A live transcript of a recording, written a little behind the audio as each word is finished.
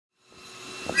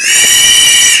We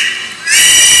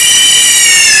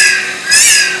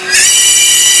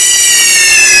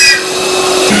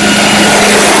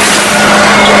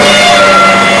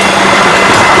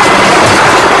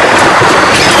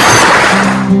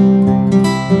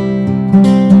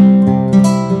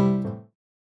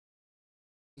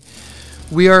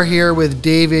are here with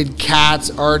David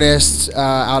Katz, artist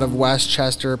out of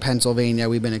Westchester, Pennsylvania.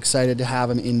 We've been excited to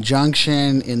have him in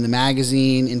Junxion, in the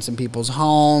magazine, in some people's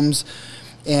homes.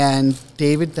 And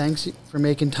David, thanks for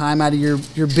making time out of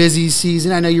your busy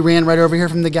season. I know you ran right over here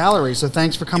from the gallery, so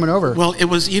thanks for coming over. Well, it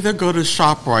was either go to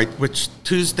ShopRite, which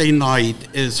Tuesday night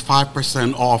is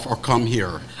 5% off, or come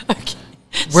here. Okay.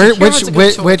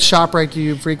 Which ShopRite do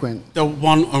you frequent? The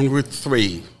one on Route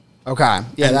 3. Okay,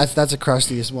 yeah, and that's a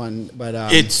crustiest one, but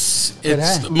it's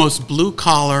the most blue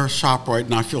collar ShopRite,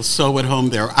 and I feel so at home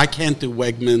there. I can't do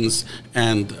Wegmans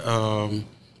and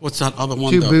what's that other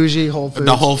one? Too bougie, Whole Foods.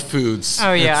 The Whole Foods.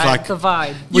 Oh yeah, it's like, the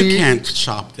vibe. You can't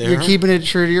shop there. You're keeping it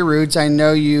true to your roots. I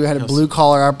know you had a blue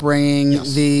collar upbringing,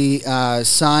 the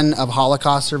son of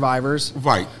Holocaust survivors,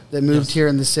 right? That moved here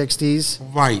in the '60s,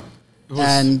 right?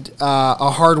 And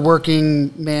a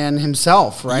hardworking man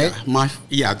himself, right?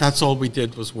 Yeah, that's all we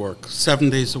did was work. 7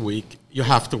 days a week. You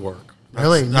have to work.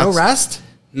 Really? No rest?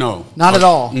 No. Not at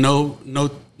all?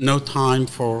 No time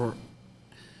for...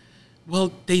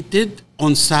 Well, they did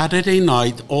on Saturday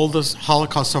night, all the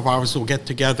Holocaust survivors will get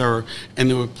together and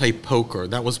they would play poker.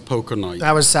 That was poker night.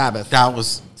 That was Sabbath. That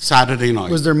was Saturday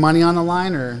night. Was there money on the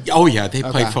line, or? Oh yeah, they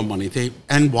played for money.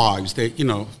 And wives. They, you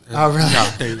know. Oh really?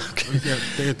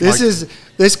 Yeah,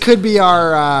 this could be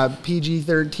our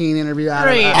PG-13 interview.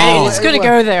 It's going to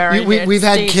go there. We've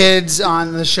had kids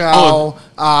on the show,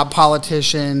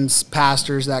 politicians,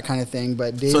 pastors, that kind of thing.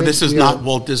 But David, so this is not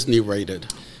Walt Disney rated.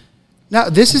 No,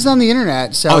 this is on the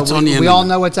internet, so it's on the internet. We all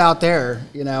know what's out there,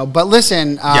 you know. But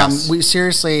listen, yes. We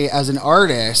seriously, as an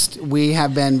artist, we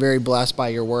have been very blessed by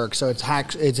your work. So it's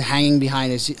hanging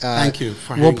behind us. Thank you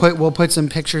for we'll put some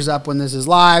pictures up when this is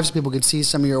live, so people can see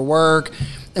some of your work.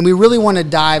 And we really want to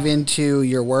dive into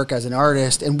your work as an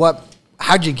artist and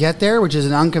how'd you get there, which is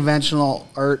an unconventional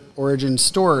art origin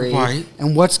story, right?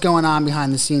 And what's going on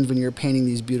behind the scenes when you're painting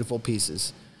these beautiful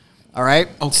pieces. All right.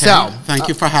 Okay. So, thank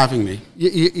you for having me.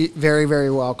 You very, very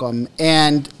welcome.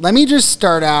 And let me just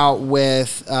start out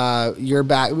with your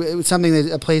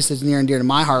a place that's near and dear to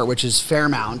my heart, which is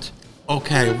Fairmount.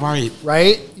 Okay. Right.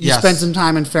 Right. You spent some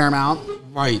time in Fairmount.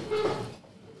 Right.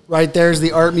 Right. There's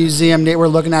the art museum. We're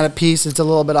looking at a piece. It's a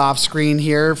little bit off screen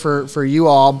here for you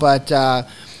all, but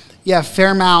yeah,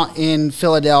 Fairmount in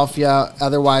Philadelphia,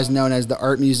 otherwise known as the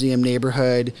Art Museum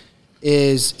neighborhood,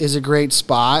 is a great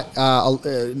spot.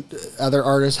 Other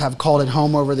artists have called it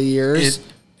home over the years.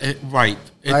 Right.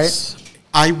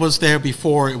 I was there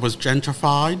before it was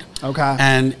gentrified. Okay.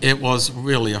 And it was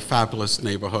really a fabulous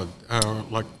neighborhood.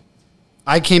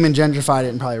 I came and gentrified it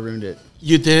and probably ruined it.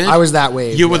 You did? I was that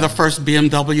wave. You were the first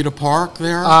BMW to park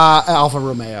there? Alfa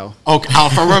Romeo. Okay,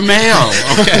 Alfa Romeo.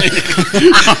 Okay.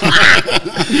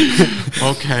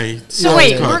 Okay. So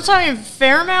wait, we're talking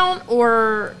Fairmount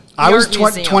or... I was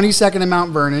 22nd in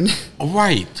Mount Vernon.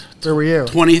 Right. Where were you?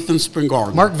 20th and Spring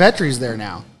Garden. Mark Vettry's there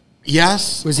now.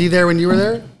 Yes. Was he there when you were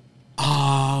there?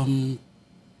 I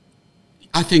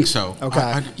think so.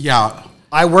 Okay. Yeah.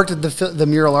 I worked at the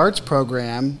Mural Arts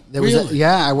program. That really?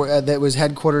 That was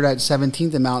headquartered at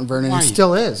 17th in Mount Vernon. Right. And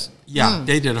still is. Yeah,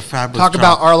 they did a fabulous job. Talk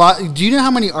about do you know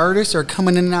how many artists are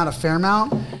coming in and out of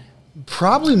Fairmount?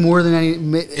 Probably more than any...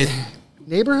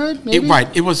 Neighborhood, maybe? Right.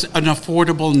 It was an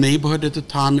affordable neighborhood at the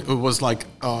time. It was like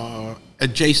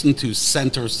adjacent to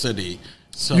Center City.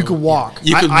 So you could walk.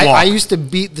 You could walk. I used to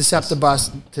beat the SEPTA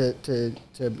bus to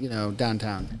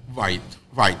downtown. Right.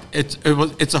 Right. It's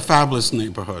a fabulous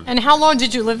neighborhood. And how long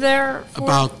did you live there for?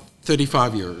 About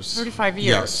 35 years. 35 years.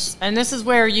 Yes. And this is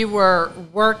where you were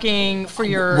working for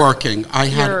your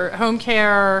home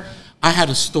care. I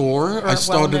had a store. I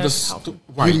started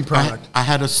beauty product. I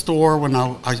had a store when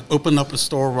I opened up a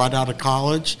store right out of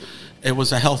college. It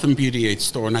was a health and beauty aid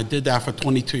store, and I did that for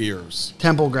 22 years.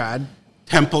 Temple grad.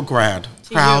 Temple grad.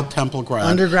 Proud Temple grad.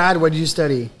 Undergrad, what did you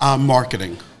study?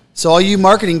 Marketing. So all you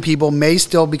marketing people may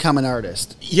still become an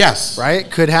artist. Yes. Right?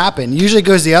 Could happen. Usually it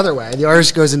goes the other way. The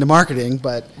artist goes into marketing,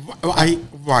 but... Right.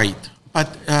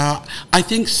 But I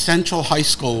think Central High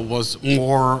School was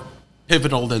more...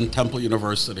 pivotal than Temple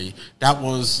University. That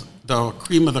was the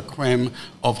cream of the creme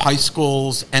of high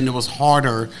schools, and it was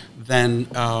harder than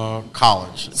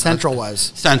college. Central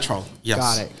was. Central, yes.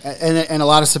 Got it. And a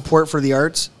lot of support for the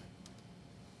arts?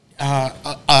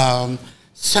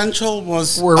 Central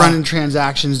was... We're running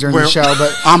transactions during the show,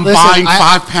 but I'm buying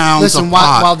 5 pounds of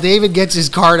pot. While David gets his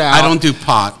card out... I don't do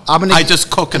pot. I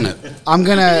just cook in it. I'm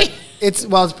going to... It's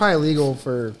probably legal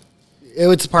for...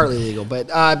 It's partly legal, but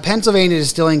Pennsylvania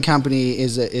Distilling Company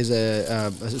is a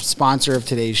sponsor of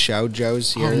today's show.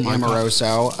 Joe's here,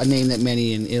 Amoroso, a name that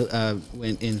many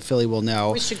in Philly will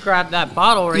know. We should grab that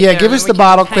bottle right there. Yeah, give us the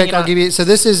bottle quick. I'll give you. So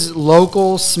this is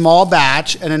local, small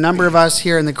batch, and a number of us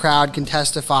here in the crowd can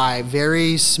testify.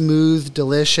 Very smooth,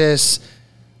 delicious,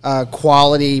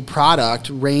 quality product,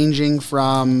 ranging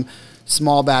from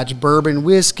small batch bourbon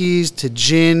whiskeys to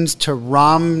gins to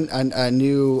rum, a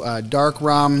new dark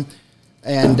rum.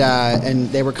 And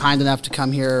they were kind enough to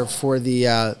come here for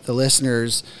the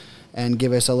listeners and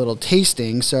give us a little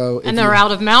tasting. So they're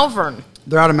out of Malvern.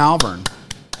 They're out of Malvern.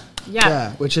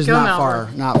 Yeah, which is not far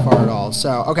at all.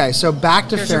 So okay, so back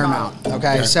to Fairmount.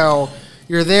 Okay, so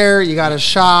you're there, you got a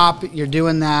shop, you're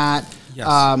doing that,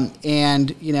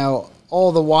 and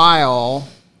all the while,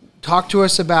 talk to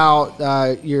us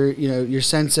about your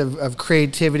sense of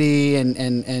creativity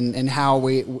and how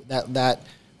that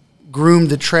groomed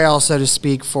the trail, so to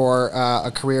speak, for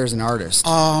a career as an artist?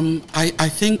 I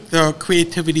think the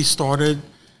creativity started,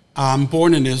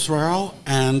 born in Israel,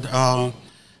 and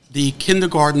the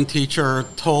kindergarten teacher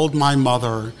told my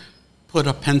mother, put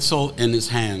a pencil in his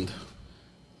hand.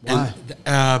 Why?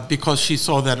 And, because she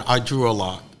saw that I drew a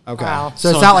lot. Okay. Wow. So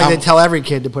it's not like they tell every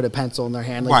kid to put a pencil in their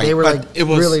hand. Like they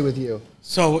were really with you.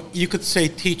 So you could say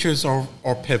teachers are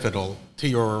pivotal to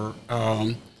your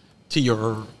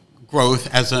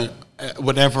growth as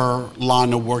whatever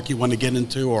line of work you want to get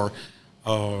into or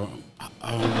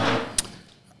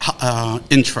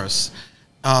interests.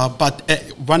 But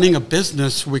running a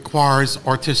business requires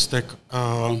artistic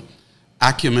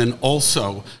acumen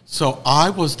also. So I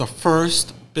was the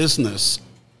first business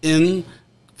in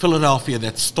Philadelphia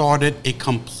that started a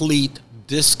complete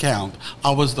discount. I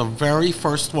was the very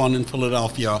first one in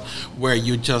Philadelphia where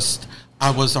I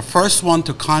was the first one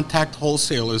to contact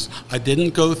wholesalers. I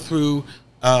didn't go through,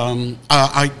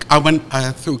 I went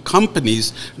through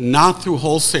companies, not through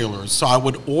wholesalers. So I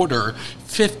would order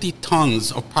 50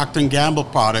 tons of Procter & Gamble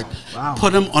product,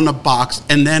 put them on a box,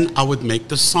 and then I would make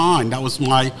the sign. That was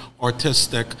my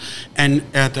artistic. And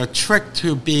the trick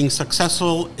to being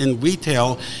successful in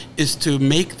retail is to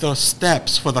make the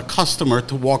steps for the customer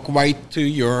to walk right to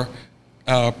your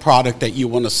product that you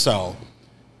want to sell.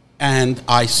 And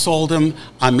I sold them.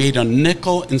 I made a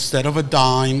nickel instead of a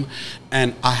dime,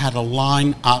 and I had a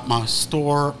line at my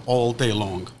store all day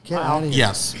long. Get out of here.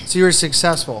 Yes. So you were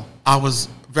successful. I was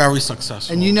very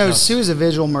successful. And Sue is a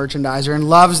visual merchandiser and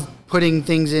loves putting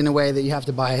things in a way that you have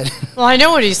to buy it. Well, I know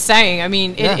what he's saying. I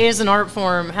mean, it is an art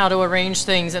form, how to arrange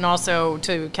things and also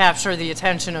to capture the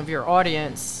attention of your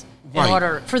audience in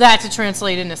order for that to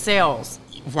translate into sales.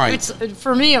 Right.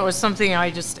 For me, it was something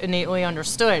I just innately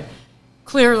understood.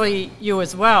 Clearly, you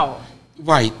as well.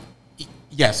 Right.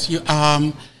 Yes.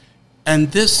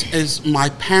 And this is, my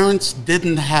parents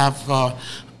didn't have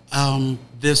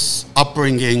this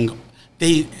upbringing.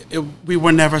 We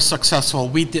were never successful.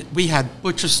 We had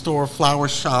butcher store, flower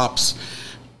shops,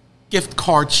 gift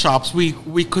card shops.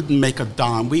 We couldn't make a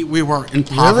dime. We were in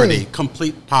poverty,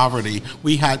 complete poverty.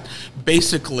 We had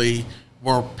basically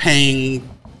were paying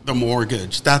the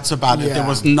mortgage. That's about it. There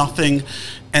was nothing.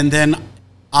 And then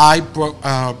I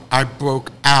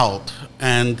broke out,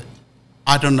 and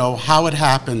I don't know how it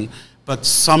happened, but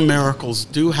some miracles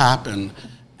do happen.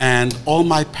 And all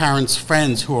my parents'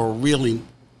 friends who are really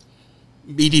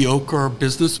mediocre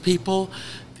business people,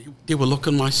 they would look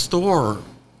in my store,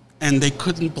 and they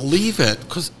couldn't believe it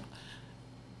because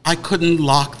I couldn't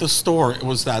lock the store. It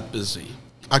was that busy.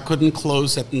 I couldn't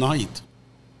close at night.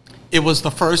 It was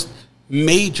the first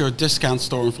major discount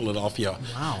store in Philadelphia.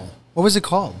 Wow. What was it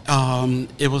called?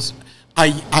 It was,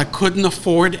 I couldn't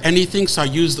afford anything, so I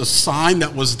used a sign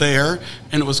that was there,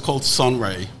 and it was called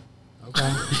Sunray.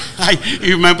 Okay.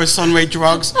 You remember Sunray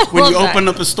Drugs? When you open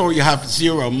up a store, you have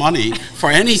zero money for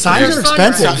anything. Signs are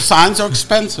expensive. Signs are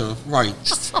expensive, right.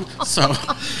 So.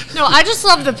 No, I just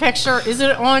love the picture. Is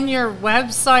it on your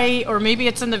website, or maybe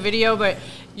it's in the video, but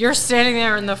you're standing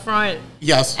there in the front.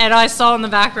 Yes. And I saw in the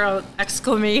background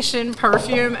exclamation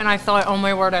perfume, and I thought, oh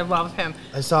my word, I love him.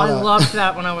 I saw that. I loved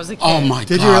that when I was a kid. Oh my God.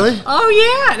 Did you really?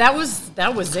 Oh yeah, that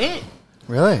was it.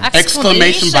 Really?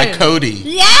 Exclamation by Cody.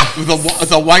 Yeah.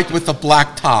 The white with the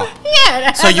black top.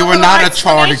 Yeah. So you were not a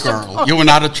Charlie girl. You were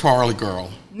not a Charlie girl.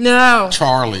 No.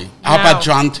 Charlie. How about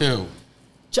John 2?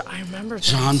 I remember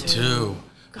John 2.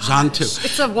 John 2.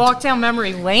 It's a walk down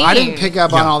memory lane. I didn't pick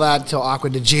up on all that until Aqua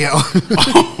di Gio.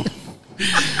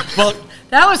 Well,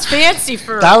 that was fancy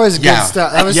for. That was good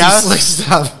stuff. That was some slick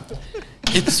stuff.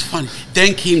 It's funny.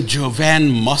 Then came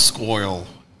Jovan Musk Oil.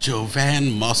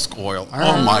 Jovan Musk Oil.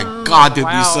 Oh my God, did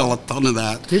we sell a ton of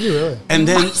that? Did you really? And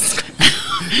then,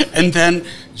 and then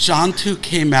Jean Two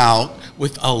came out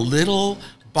with a little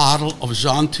bottle of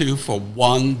Jean Two for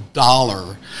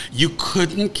 $1. You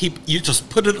couldn't keep. You just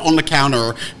put it on the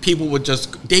counter. People would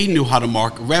just. They knew how to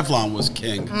market. Revlon was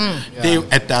king. They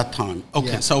at that time.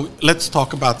 Okay, so let's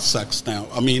talk about sex now.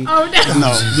 I mean,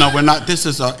 no, we're not. This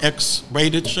is an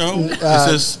X-rated show. This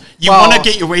is. You want to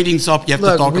get your ratings up. You have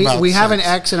to talk about. We have an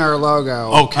X in our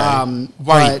logo. Okay,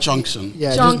 right, Junxion.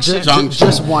 Yeah, Junxion.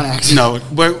 Just one X. No,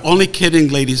 we're only kidding,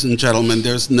 ladies and gentlemen.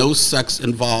 There's no sex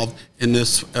involved in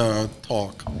this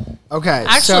talk. Okay,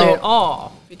 actually, at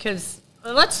all, because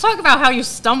let's talk about how you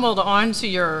stumbled onto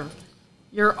your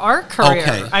art career.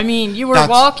 Okay. I mean, you were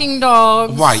walking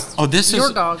dogs. Right. Oh, this your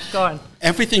is dog. Go on.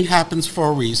 Everything happens for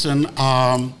a reason.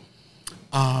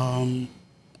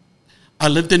 I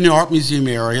lived in the art museum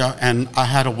area, and I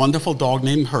had a wonderful dog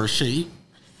named Hershey.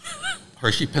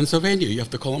 Hershey, Pennsylvania. You have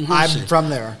to call him Hershey. I'm from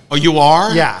there. Oh, you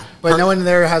are? Yeah, but no one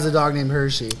there has a dog named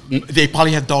Hershey. They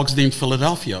probably have dogs named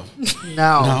Philadelphia.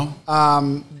 No.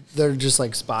 They're just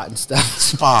like Spot and stuff.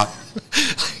 Spot.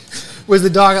 Was the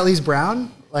dog at least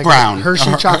brown? Like brown.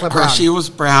 Hershey chocolate brown. Hershey was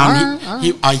brown. All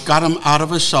right. I got him out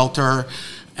of a shelter,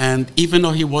 and even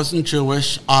though he wasn't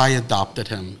Jewish, I adopted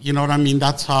him. You know what I mean?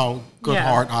 That's how good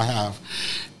heart I have.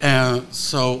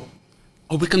 So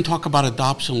we can talk about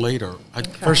adoption later.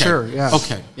 For sure, yeah.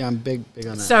 Okay. Yeah, I'm big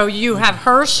on that. So you have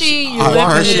Hershey. You I live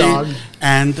have with Hershey, a dog.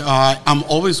 and I'm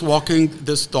always walking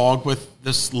this dog with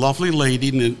this lovely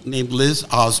lady named Liz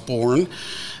Osborne.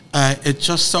 It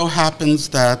just so happens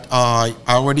that I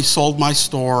already sold my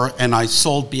store, and I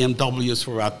sold BMWs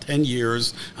for about 10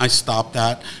 years. I stopped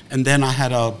that, and then I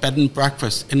had a bed and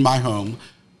breakfast in my home,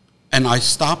 and I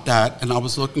stopped that, and I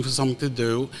was looking for something to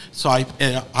do. So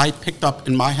I picked up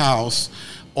in my house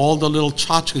all the little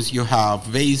tchotchkes you have,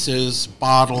 vases,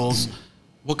 bottles.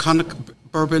 What kind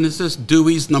of bourbon is this?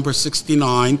 Dewey's number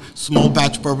 69, small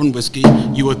batch bourbon whiskey.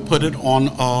 You would put it on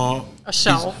a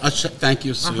shelf. Thank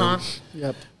you, Sue.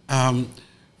 Yep.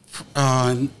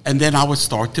 And then I would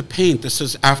start to paint. This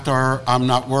is after I'm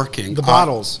not working. The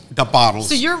bottles. The bottles.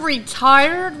 So you're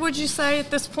retired, would you say, at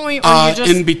this point? Or you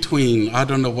just... In between. I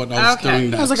don't know what I was doing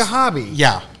next. It was like a hobby.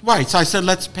 Yeah, right. So I said,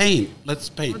 let's paint. Let's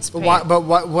paint. But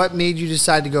what made you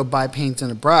decide to go buy paints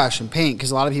and a brush and paint?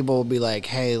 Because a lot of people will be like,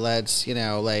 hey, let's,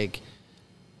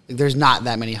 there's not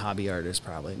that many hobby artists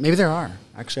probably. Maybe there are.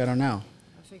 Actually, I don't know.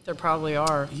 I think there probably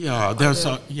are. Yeah, there's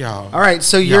All right,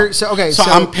 so you're so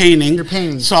I'm painting. You're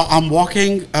painting. So I'm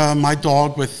walking my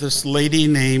dog with this lady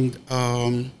named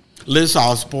Liz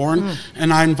Osborne,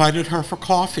 and I invited her for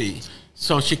coffee.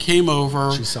 So she came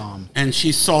over. She saw him, and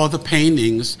she saw the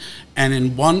paintings. And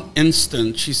in one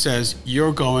instant, she says,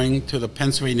 "You're going to the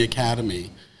Pennsylvania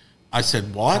Academy." I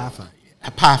said, "What?" PAFA.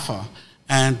 PAFA,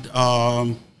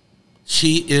 and.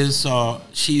 She's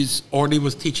already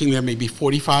was teaching there maybe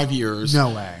 45 years.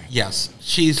 No way. Yes.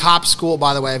 She's top school,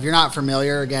 by the way. If you're not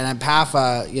familiar, again, at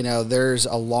PAFA, there's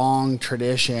a long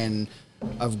tradition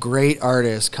of great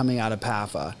artists coming out of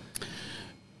PAFA.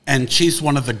 And she's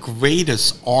one of the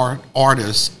greatest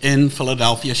artists in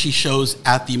Philadelphia. She shows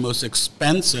at the most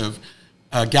expensive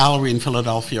gallery in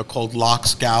Philadelphia called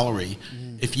Locke's Gallery.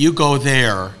 If you go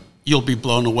there, you'll be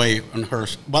blown away on her.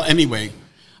 Well, anyway.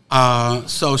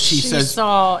 So she says...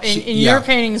 saw in your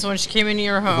paintings when she came into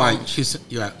your home. Right.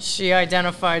 She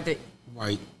identified that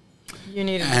you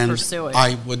needed to pursue it.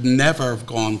 I would never have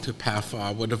gone to PAFA.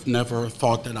 I would have never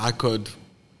thought that I could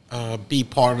be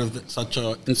part of such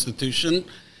an institution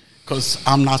because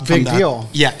I'm not from that. Big deal.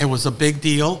 Yeah, it was a big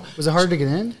deal. Was it hard to get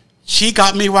in? She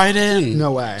got me right in.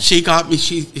 No way. She got me.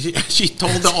 She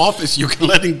told the office, "You're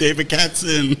letting David Katz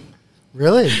in."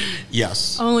 Really?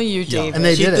 Yes. Only you, David.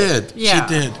 And she did. Yeah.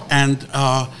 She did. And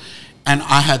I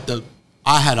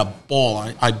had a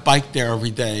ball. I biked there every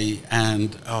day,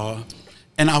 and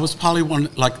I was probably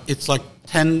it's like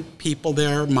 10 people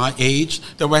there my age.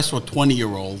 The rest were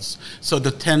 20-year-olds. So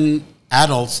the 10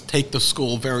 adults take the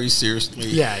school very seriously.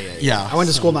 Yeah. I went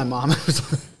to school with my mom.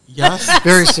 Yes.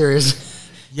 Very serious.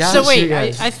 Yes. So wait,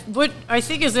 what I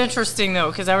think is interesting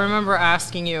though, because I remember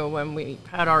asking you when we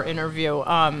had our interview.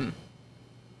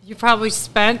 You probably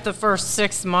spent the first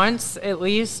 6 months at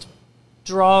least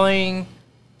drawing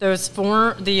those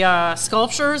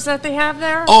sculptures that they have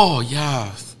there. Oh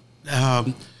yeah,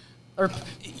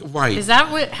 right. Is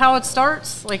that how it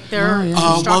starts? Like their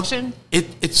instruction? Well,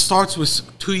 it starts with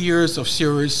 2 years of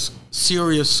serious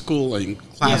schooling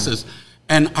classes. Yeah.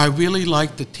 And I really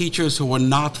like the teachers who are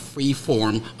not free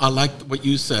form. I like what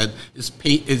you said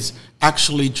is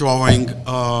actually drawing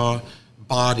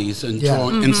bodies and Yeah.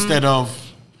 drawing instead of,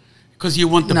 because you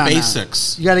want the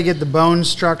basics. You got to get the bone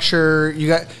structure.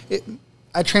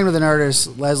 I trained with an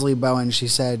artist, Leslie Bowen. She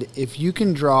said, if you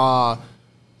can draw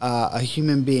a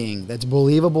human being that's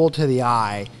believable to the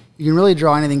eye, you can really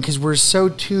draw anything, because we're so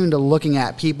tuned to looking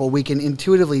at people. We can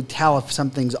intuitively tell if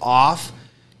something's off,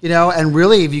 and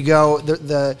really if you go,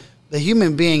 the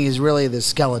human being is really the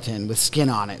skeleton with skin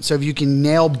on it. So if you can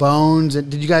nail bones,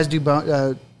 did you guys do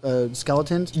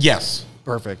skeletons? Yes.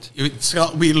 Perfect.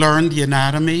 We learned the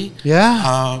anatomy.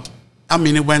 Yeah.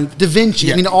 It went... Da Vinci.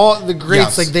 Yeah. All the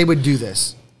greats, Yes. they would do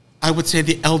this. I would say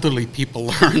the elderly people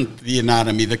learned the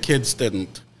anatomy. The kids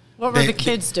didn't. What were the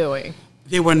kids doing?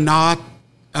 They were not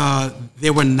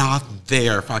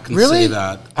there, if I can Really? say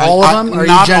that. All of them? Are you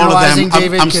not generalizing, all of them.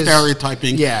 David? I'm 'Cause-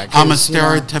 stereotyping. Yeah, I'm a 'cause,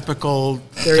 stereotypical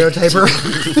Stereotyper.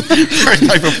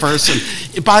 type of person.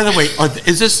 By the way,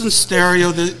 is this in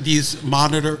stereo? These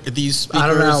speakers? I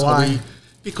don't know why.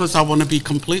 Because I want to be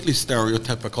completely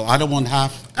stereotypical. I don't want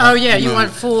half. Oh, yeah, you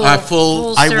want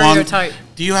full stereotype.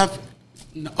 Do you have?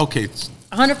 Okay,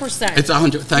 100%. it's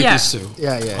 100. Thank Yeah. you, Sue.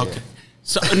 Yeah. Okay.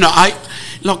 So no,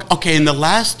 okay. In the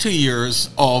last 2 years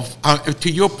of to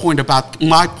your point about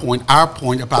our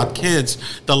point about kids,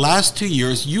 the last 2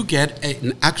 years you get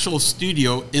an actual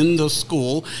studio in the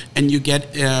school, and you get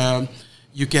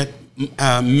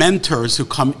mentors who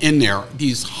come in there.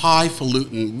 These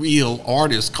highfalutin, real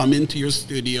artists come into your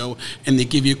studio, and they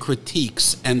give you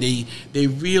critiques, and they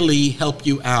really help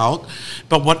you out.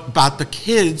 But what about the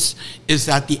kids is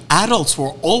that the adults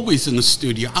were always in the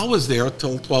studio. I was there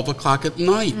till 12 o'clock at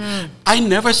night. I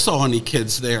never saw any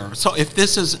kids there. So if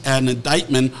this is an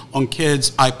indictment on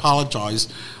kids, I apologize.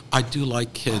 I do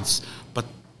like kids, but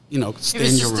stay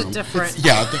in your room. A different.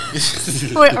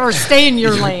 Yeah. Or stay in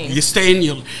your lane. You stay in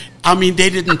your. They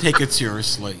didn't take it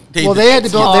seriously. They had to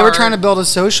build. They were trying to build a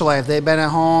social life. They've been at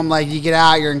home. Like, you get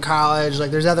out, you're in college. Like,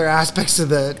 there's other aspects to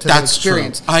the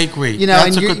experience. True. I agree.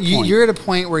 That's a good point. You're at a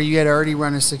point where you had already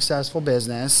run a successful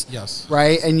business. Yes.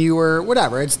 Right, and you were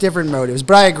whatever. It's different motives,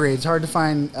 but I agree. It's hard to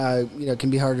find. It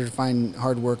can be harder to find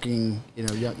hardworking.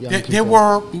 Young people. There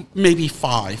were maybe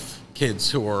 5 kids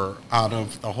who were out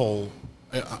of the whole.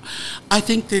 I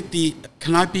think that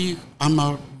I'm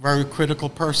a very critical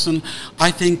person. I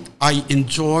think I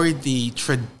enjoyed the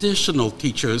traditional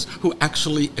teachers who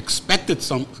actually expected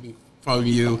something from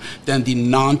you than the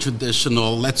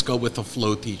non-traditional, let's go with the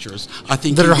flow teachers. I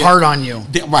think that are hard on you.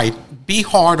 Right. Be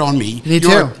hard on me. Me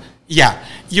too. Yeah.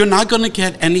 You're not going to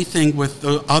get anything with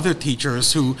the other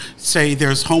teachers who say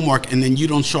there's homework and then you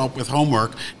don't show up with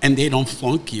homework and they don't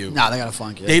flunk you. No, they got to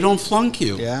flunk you. They don't flunk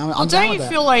you. Yeah, Well, don't you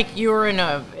feel like you were in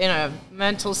a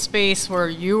mental space where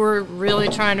you were really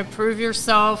trying to prove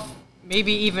yourself,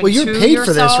 maybe even Well, you're to paid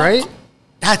yourself? for this, right?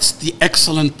 That's the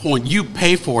excellent point. You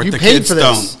pay for it. You the paid kids for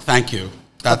this. don't. Thank you.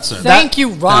 That's it. Thank you,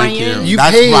 Ryan. Thank you. You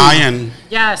That's paid. Ryan.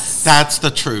 Yes. That's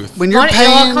the truth. When you're It paying,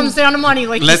 all comes down to money,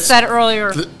 like you said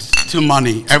earlier. To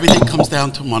money. Everything comes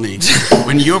down to money.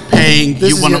 When you're paying,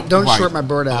 you want to. Don't short my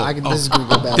bird out. This is going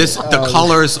to go bad. The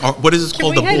colors are. What is this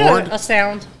called? Can we The hit board. a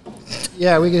sound?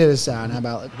 Yeah, we can hit a sound. How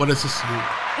about it? What is this?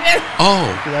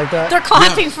 Oh. You like that? They're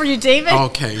clapping for you, David.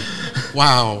 Okay.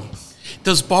 Wow.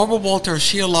 Does Barbara Walter, is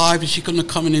she alive? Is she going to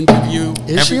come and interview?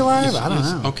 Is she alive? I don't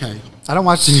know. Okay. I don't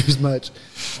watch the news much.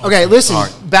 Okay, listen. All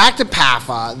right. Back to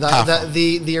PAFA,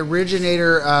 the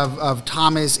originator of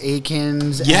Thomas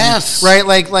Eakins. Yes. And,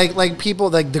 right, like people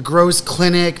like the Gross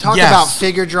Clinic. Talk Yes. about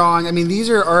figure drawing. I mean, these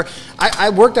are. I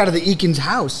worked out of the Eakins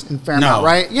house in Fairmount, No.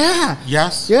 right? Yeah.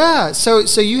 Yes. Yeah. So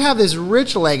you have this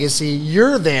rich legacy.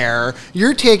 You're there.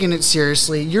 You're taking it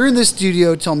seriously. You're in the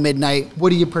studio till midnight.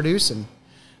 What are you producing?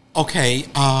 Okay.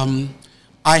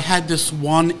 I had this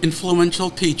one influential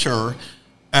teacher.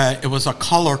 It was a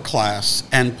color class,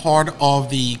 and part of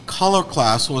the color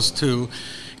class was to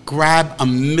grab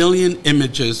 1 million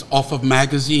images off of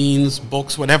magazines,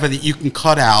 books, whatever that you can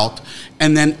cut out,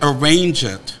 and then arrange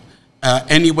it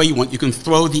any way you want. You can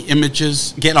throw the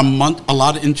images, get a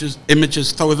lot of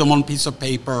images, throw them on a piece of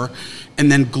paper,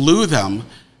 and then glue them,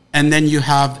 and then you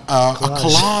have a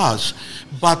collage.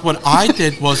 But what I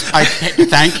did was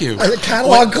thank you. A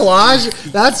catalog collage.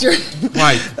 That's your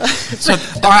right. So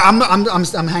all right,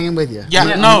 I'm hanging with you. yeah,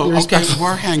 no, okay,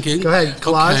 we're hanging. Go ahead,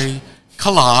 collage. Okay.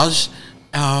 Collage.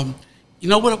 You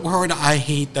know what word I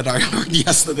hate that I heard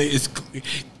yesterday is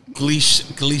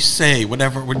glissé,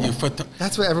 whatever. When you put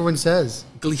That's what everyone says.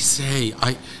 glissé.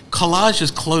 Collage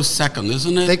is close second,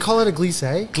 isn't it? They call it a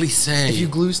glissé. Glissé. If you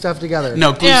glue stuff together.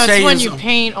 No, glissé Yeah, it's when is you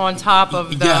paint on top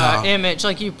of the Yeah. image.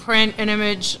 Like you print an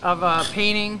image of a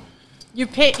painting. You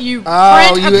print you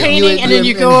a painting and then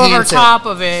you go over enhance it. top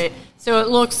of it. So it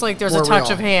looks like there's More a touch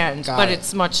real. of hand, Got but it.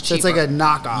 it's much cheaper. So it's like a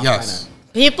knockoff. Yes.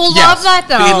 People Yes. love that,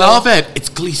 though. They love it. It's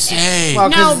cliche. Well,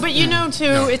 No, 'cause- but you know,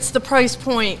 too, it's the price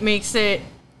point makes it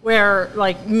where,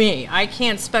 like me, I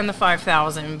can't spend the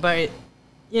 5,000, but,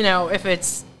 you know, if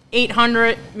it's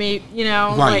 800, maybe, you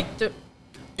know, Right. like, you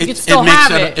It- could still it makes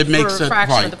have it- it, it makes for a it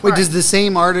fraction right. of the price. Wait, does the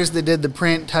same artist that did the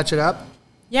print touch it up?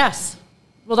 Yes.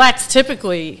 Well, that's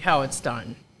typically how it's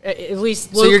done, at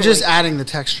least So you're just locally. adding the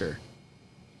texture.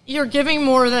 You're giving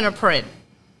more than a print.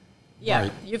 Yeah,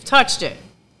 Right. you've touched it.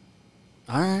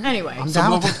 All right. Anyway. I'm So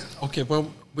down Well, with that. okay, well,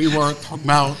 we were talking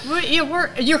about Well,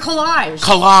 your collage.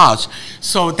 collage.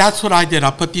 So that's what I did. I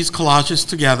put these collages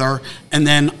together, and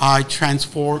then I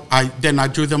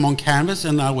drew them on canvas,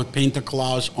 and I would paint the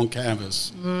collage on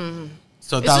canvas.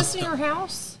 So Is that's this in your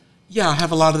house? yeah. I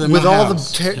have a lot of them With in my all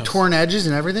house. the Yes. torn edges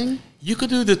and everything? You could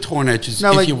do the torn edges No,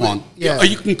 if like, you want. yeah. Or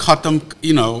you can cut them.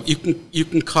 You know, you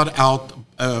can cut out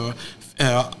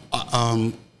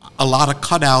a lot of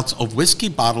cutouts of whiskey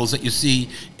bottles that you see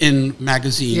in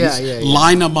magazines. Yeah.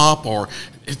 Line them up or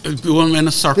do them in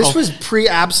a circle. This was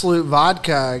pre-Absolute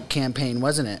Vodka campaign,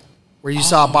 wasn't it? Where you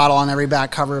saw a bottle on every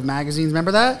back cover of magazines.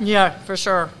 Remember that? Yeah, for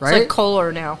sure. It's Right? like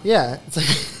Kohler now. Yeah. It's like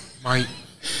right.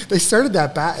 they started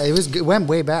that back. It went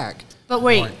way back. But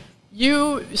wait, Right.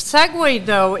 you segued,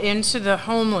 though, into the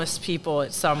homeless people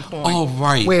at some point. Oh,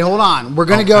 right. Wait, hold on. We're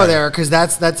gonna go Okay. there because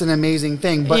that's an amazing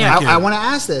thing. But Yeah. I want to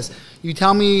ask this. You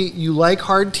tell me you like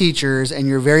hard teachers and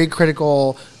you're very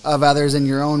critical of others in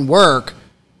your own work.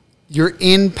 You're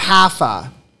in PAFA.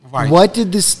 Right. What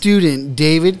did the student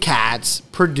David Katz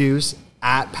produce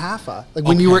at PAFA? Like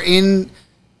when you Okay. were in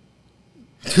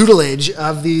tutelage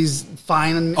of these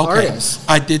fine artists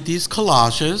I did these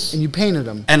collages. and you painted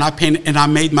them. And I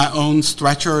made my own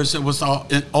stretchers. It was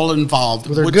all involved.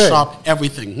 Well, they're Wood good. shop,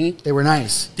 everything. They were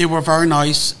nice. They were very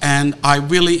nice, and I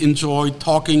really enjoyed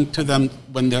talking to them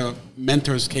when their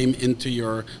mentors came into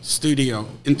your studio,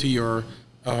 into your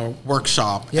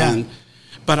workshop. Yeah.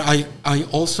 But I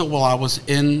also, while I was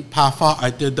in PAFA, I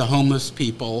did the homeless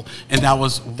people, and that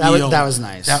was real. That was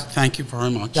nice. Thank you very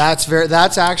much. That's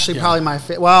actually Yeah. probably my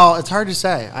well, it's hard to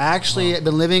say. I actually have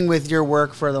been living with your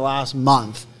work for the last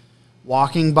month,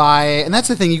 walking by, and that's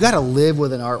the thing. You got to live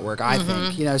with an artwork. I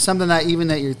think something that even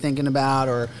that you're thinking about,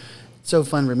 or it's so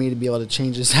fun for me to be able to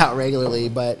change this out regularly.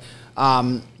 But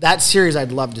that series,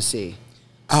 I'd love to see.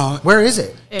 Where is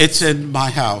it? It's in my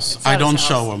house. It's I at his don't house.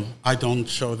 show them. I don't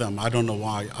show them. I don't know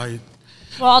why.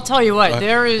 Well, I'll tell you what. But-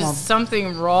 There is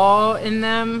something raw in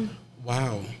them.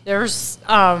 Wow. There's,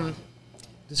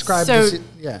 Describe So- this.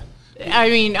 Yeah. I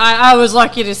mean, I was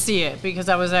lucky to see it because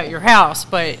I was at your house,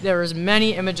 but there was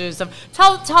many images of.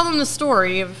 Tell them the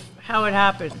story of how it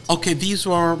happened. Okay, these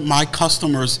were my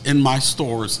customers in my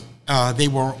stores. They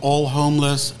were all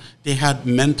homeless. They had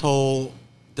mental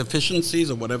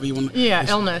deficiencies or whatever you want. Yeah,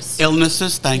 illness.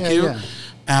 Illnesses, thank Yeah, you.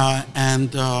 yeah.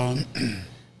 And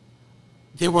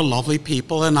they were lovely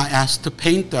people, and I asked to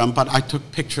paint them, but I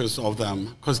took pictures of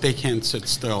them because they can't sit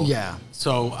still. Yeah.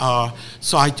 So,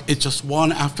 it's just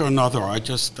one after another.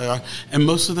 And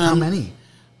most of them. How many?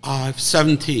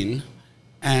 17,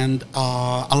 and a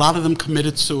lot of them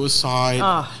committed suicide.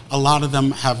 A lot of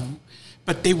them have,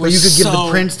 but they were Well, you could give the so-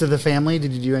 prints to the family.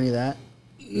 Did you do any of that?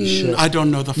 I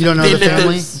don't know the. You don't know they the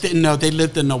lived family? No, they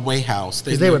lived in a way house.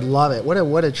 Because they would love it.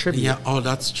 What a tribute. Yeah. Oh,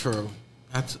 that's true.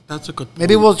 That's a good point.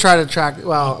 Maybe we'll try to track.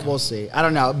 Well, we'll see. I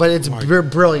don't know, but it's Right.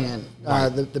 brilliant. Right.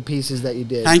 The pieces that you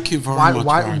did. Thank you very much,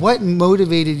 Ryan. What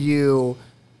motivated you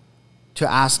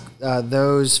to ask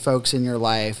those folks in your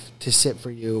life to sit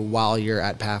for you while you're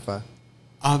at PAFA?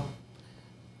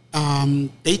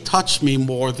 They touch me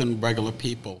more than regular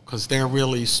people because they're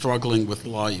really struggling with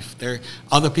life.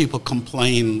 Other people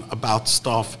complain about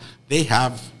stuff. They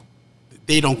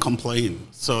don't complain.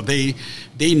 So they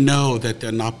know that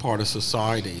they're not part of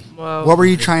society. Whoa. What were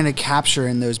you trying to capture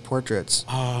in those portraits?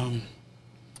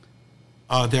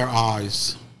 Their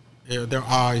eyes. Their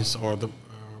eyes are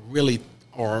really,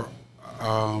 or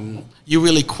you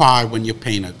really cry when you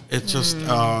paint it. It's just,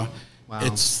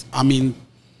 it's, I mean,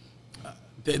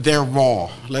 they're raw,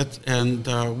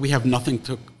 and we have nothing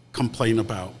to complain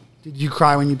about. Did you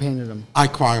cry when you painted them? I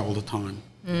cry all the time.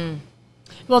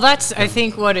 Well, that's I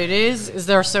think what it is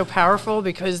they're so powerful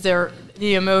because the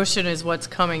emotion is what's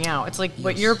coming out. It's like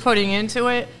what you're putting into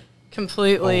it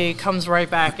completely comes right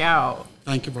back out.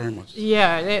 Thank you very much.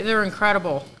 Yeah, they're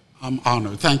incredible. I'm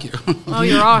honored. Thank you. Oh,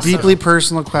 you're awesome. Deeply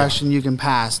personal question you can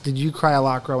pass. Did you cry a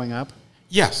lot growing up?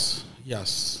 Yes.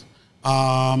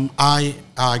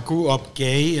 I grew up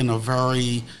gay in a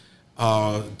very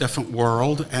different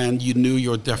world, and you knew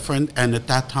you're different, and at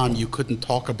that time you couldn't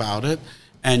talk about it,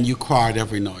 and you cried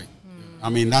every night. I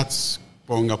mean, that's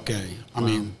growing up gay. I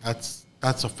mean, that's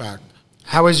a fact.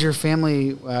 How was your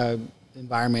family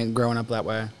environment growing up that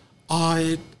way?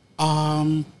 My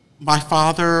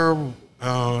father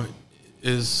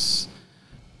is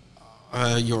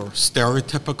your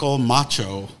stereotypical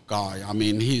macho guy. I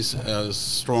mean, he's as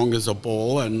strong as a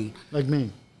bull and Like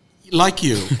me. like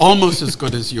you, almost as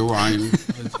good as you, Ryan.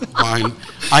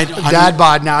 Dad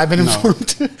bod now. I've been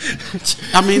informed.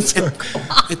 I mean,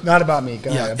 Not about me. Go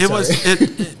ahead. it was.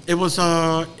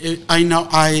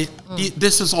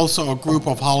 This is also a group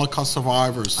of Holocaust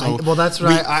survivors. So well, that's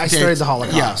what I studied the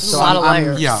Holocaust. Yeah, so a lot of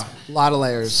layers. Yeah, a lot of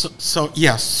layers. So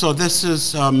yes. So this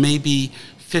is maybe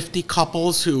 50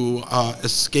 couples who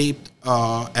escaped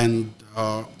and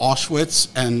Auschwitz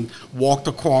and walked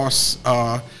across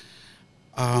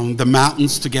the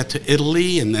mountains to get to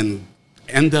Italy, and then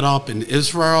ended up in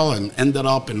Israel and ended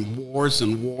up in wars,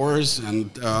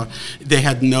 and they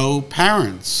had no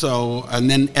parents. So, and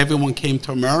then everyone came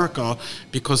to America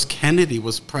because Kennedy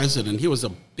was president. He was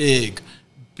a big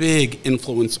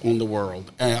influence on the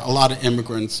world. A lot of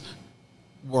immigrants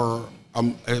were,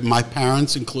 my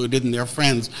parents included, and their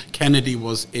friends. Kennedy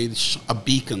was a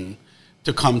beacon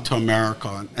to come to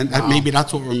America. And maybe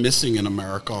that's what we're missing in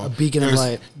America. A beacon of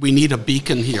light. We need a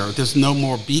beacon here. There's no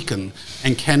more beacon.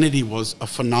 And Kennedy was a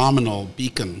phenomenal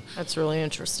beacon. That's really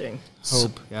interesting.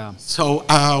 Hope, yeah. So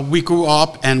we grew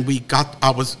up, and I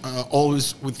was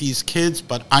always with these kids,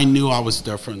 but I knew I was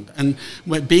different. And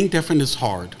being different is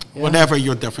hard, whatever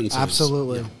your difference is.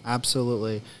 Absolutely.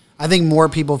 Absolutely. I think more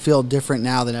people feel different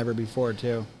now than ever before,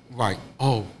 too. Right.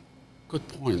 Oh, good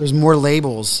point. There's more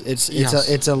labels. It's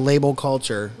a label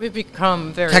culture. We've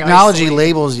become very Technology isolated.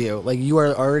 labels you. Like, you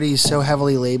are already so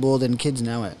heavily labeled, and kids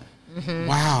know it. Mm-hmm.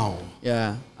 Wow.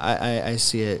 Yeah, I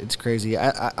see it. It's crazy.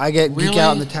 I get Really? geek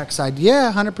out on the tech side.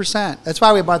 Yeah, 100%. That's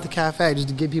why we bought the cafe, just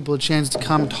to give people a chance to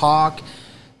come talk,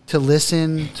 to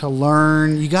listen, to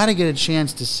learn. You got to get a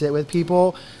chance to sit with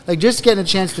people. Like, just getting a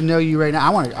chance to know you right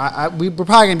now. We're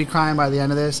probably gonna be crying by the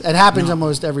end of this. It happens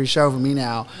almost every show for me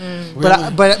now.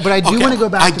 Really? But I do want to go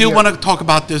back. I do want to talk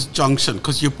about this Junxion,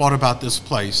 because you brought about this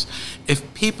place.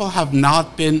 If people have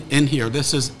not been in here,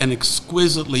 this is an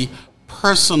exquisitely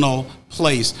personal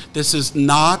place. This is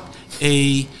not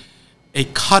a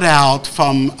cutout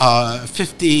from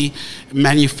 50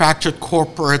 manufactured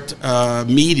corporate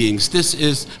meetings. This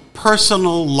is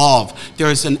personal love. There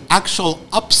is an actual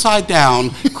upside-down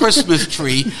Christmas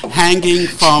tree hanging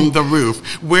from the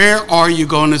roof. Where are you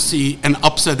going to see an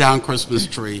upside-down Christmas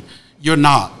tree? You're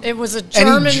not. It was a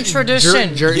German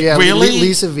tradition. Yeah, Really?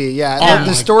 Lisa V. Yeah, Oh the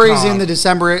my story's God. in the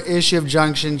December issue of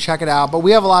Junxion. Check it out. But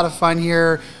we have a lot of fun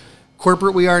here.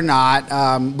 Corporate, we are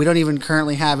not. We don't even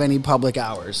currently have any public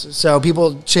hours. So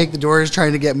people shake the doors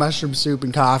trying to get mushroom soup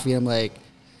and coffee. I'm like,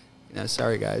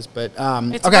 sorry guys, but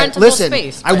It's okay. rentable Listen,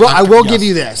 space, I but- will Yes. give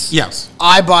you this. Yes.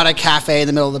 I bought a cafe in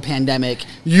the middle of the pandemic.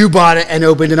 You bought it and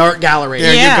opened an art gallery.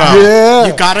 There Yeah. you go. Yeah.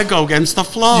 You got to go against the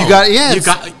flow.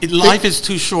 Life is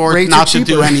too short rates not are to do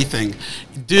cheaper. anything.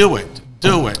 Do it.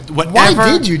 Do it. Why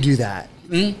Whatever. did you do that?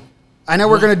 I know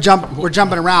we're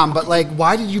jumping around, but like,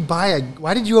 why did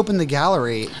you open the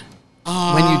gallery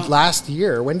last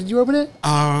year? When did you open it?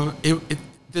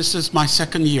 This is my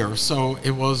second year, so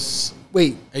it was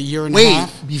Wait, a year and a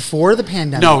half. Before the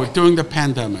pandemic? No, during the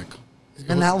pandemic. It's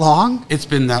been that long? It's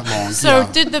been that long. So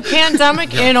yeah. did the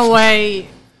pandemic, in a way,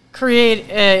 create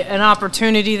an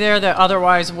opportunity there that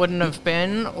otherwise wouldn't have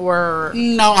been, or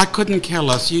No, I couldn't care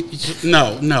less.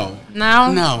 No. No?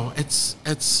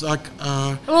 It's like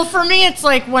Well, for me, it's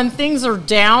like when things are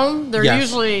down, they're Yes.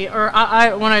 usually, or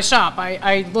when I shop,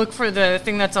 I look for the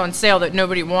thing that's on sale that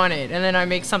nobody wanted, and then I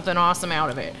make something awesome out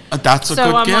of it. that's a So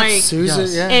good I'm gift. like- Susan,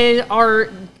 Yes. yeah.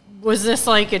 Was this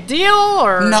like a deal,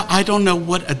 or No, I don't know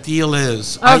what a deal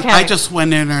is. Okay. I just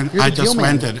went in and You're I the deal just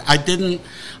man. rented. I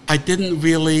didn't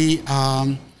really.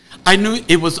 I knew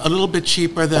it was a little bit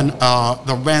cheaper than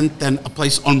the rent than a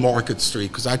place on Market Street,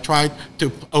 because I tried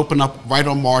to open up right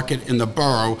on Market in the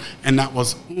borough, and that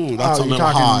was that's Oh, a you're little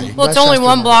talking- high. well, it's only Westchester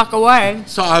one Market. block away.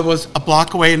 So I was a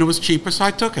block away, and it was cheaper, so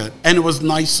I took it, and it was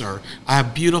nicer. I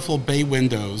have beautiful bay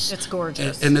windows. It's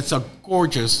gorgeous. and it's a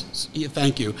gorgeous.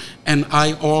 Thank you. And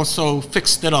I also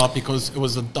fixed it up because it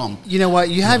was a dump. You know what?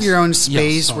 You have your own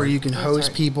space sorry. where you can host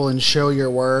sorry. people and show your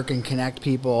work and connect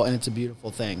people, and it's a beautiful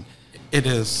thing. It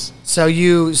is.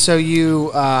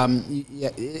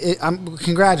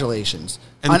 Congratulations.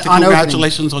 And on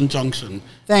congratulations on Junxion.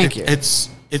 Thank you. It's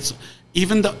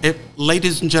even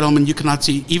ladies and gentlemen, you cannot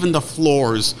see even the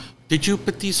floors. Did you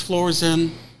put these floors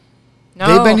in? No,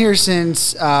 They've been here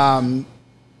since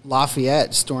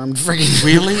Lafayette stormed freaking.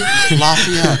 Really?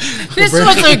 Lafayette. This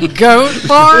was a goat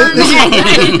barn.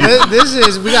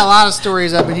 We got a lot of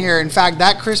stories up in here. In fact,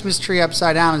 that Christmas tree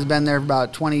upside down has been there for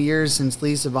about 20 years since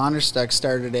Lisa Vonderstuck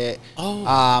started it.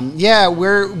 Oh. Yeah,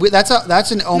 that's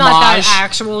an homage. Not that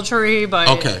actual tree, but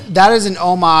Okay. That is an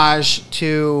homage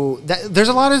to that. There's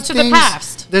a lot of To things. the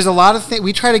past. There's a lot of things.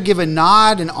 We try to give a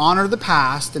nod and honor the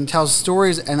past and tell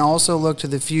stories and also look to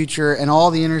the future and all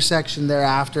the intersection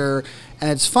thereafter. And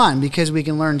it's fun because we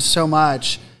can learn so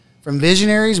much from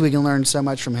visionaries. We can learn so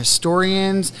much from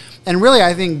historians. And really,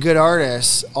 I think good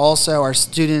artists also are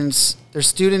students. They're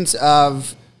students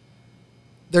of.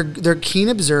 They're keen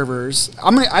observers.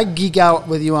 I geek out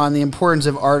with you on the importance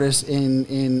of artists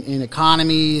in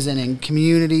economies and in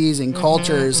communities and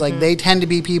cultures. Like they tend to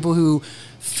be people who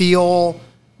feel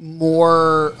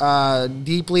more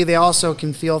deeply. They also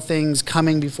can feel things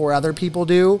coming before other people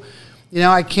do. You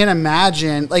know, I can't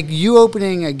imagine, like, you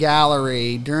opening a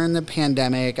gallery during the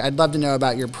pandemic. I'd love to know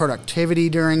about your productivity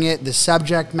during it, the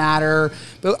subject matter.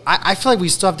 But I feel like we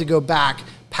still have to go back.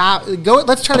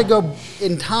 Let's try to go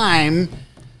in time.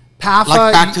 PAFA,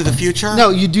 Like Back to the Future? No,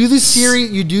 you do the series.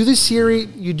 You do the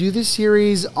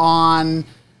series on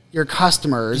your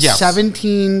customers. Yes.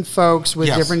 17 folks with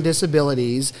Yes. different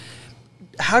disabilities.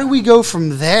 How do we go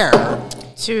from there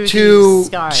to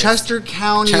Chester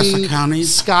County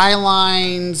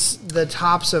skylines, the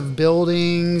tops of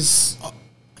buildings?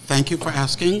 Thank you for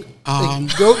asking.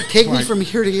 Take me from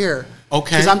here to here.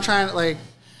 Okay. Because I'm trying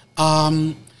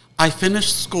to I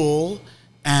finished school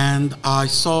and I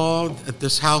saw that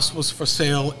this house was for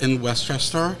sale in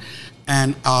Westchester,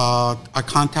 and I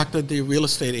contacted the real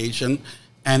estate agent.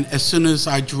 And as soon as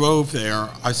I drove there,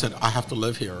 I said, I have to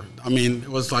live here. I mean, it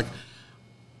was like,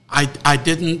 I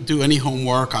didn't do any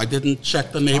homework. I didn't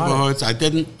check the neighborhoods.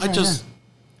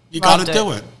 You got to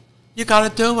do it. You got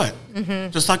to do it.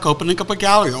 Mm-hmm. Just like opening up a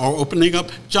gallery or opening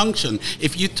up Junxion.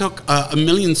 If you took a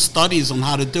million studies on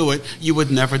how to do it, you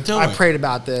would never do it. I prayed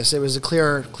about this. It was a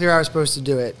clear I was supposed to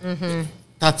do it. Mm-hmm.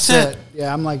 That's it.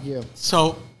 Yeah, I'm like you.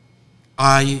 So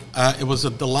it was a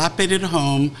dilapidated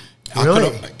home.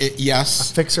 Really?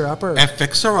 Yes. A fixer-upper? A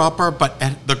fixer-upper, but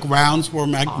the grounds were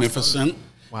magnificent. Awesome.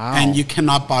 Wow. And you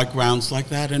cannot buy grounds like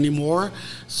that anymore.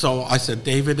 So I said,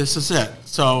 David, this is it.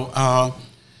 So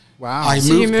wow.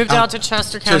 So you moved out to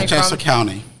Chester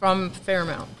County. From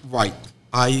Fairmount. Right.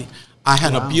 I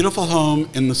had a beautiful home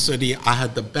in the city. I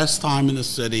had the best time in the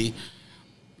city.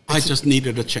 I just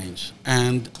needed a change.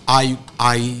 And I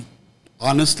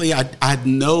honestly, I had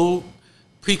no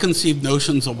preconceived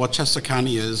notions of what Chester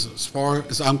County is. As far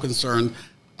as I'm concerned,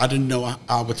 I didn't know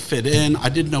I would fit in. I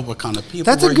didn't know what kind of people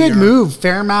That's were a good here. move,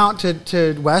 Fairmount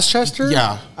to Westchester.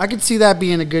 Yeah. I could see that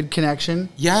being a good connection.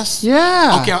 Yes?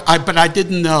 Yeah. Okay, but I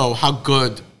didn't know how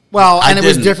good. Well, and it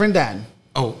was different then.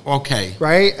 Oh, okay.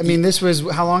 Right? I mean, this was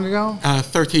how long ago?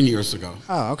 13 years ago.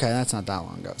 Oh, okay. That's not that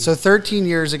long ago. So 13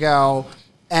 years ago.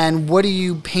 And what are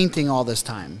you painting all this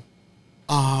time?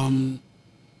 I'm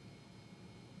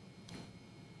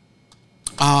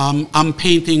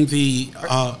painting the.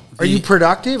 Are you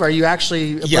productive? Are you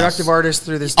actually a productive artist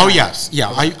through this time? Oh, yes.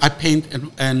 Yeah. I paint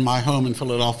in my home in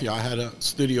Philadelphia. I had a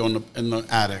studio in the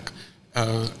attic.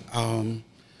 I'm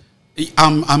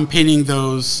painting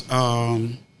those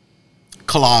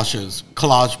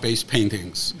collage-based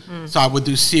paintings. Mm-hmm. So I would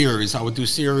do series. I would do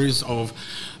series of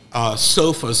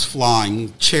sofas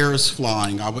flying, chairs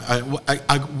flying.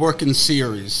 I work in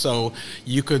series, so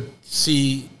you could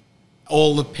see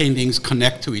all the paintings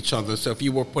connect to each other. So if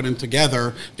you were putting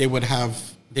together, they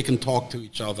can talk to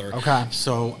each other. Okay.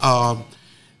 So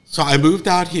so I moved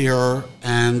out here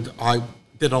and I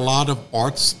did a lot of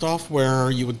art stuff where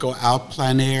you would go out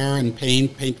plein air and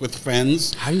paint with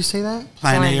friends. How do you say that?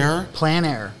 Plein air. Plein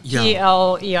air. Yeah.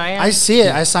 PLEIN. I see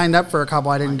it. I signed up for a couple.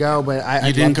 I didn't go, but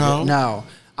You didn't go? No.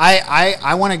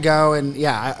 I want to go, and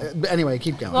anyway,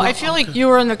 keep going. Well, I feel like you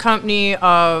were in the company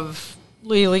of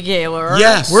Lily Gaylor.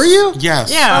 Yes. Were you?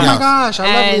 Yes. Yeah. Oh yes. my gosh,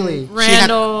 I love Lily.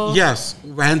 Randall. Yes,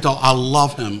 Randall. I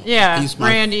love him. Yeah. He's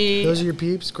Randy. Those are your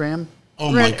peeps, Graham?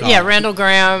 Oh my God. Yeah, Randall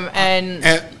Graham and.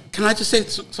 Can I just say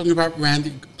something about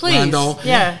Randy? Please. Randall?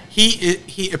 Yeah.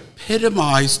 He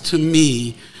epitomized to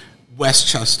me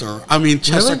Westchester. I mean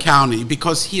Chester County,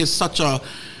 because he is such a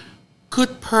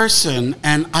good person,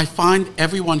 and I find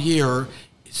everyone here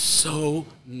is so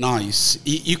nice.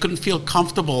 You can feel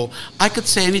comfortable. I could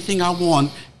say anything I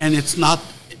want, and it's not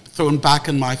thrown back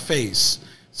in my face.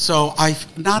 So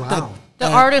The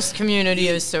artist community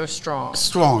is so strong.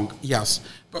 Strong, yes.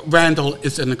 But Randall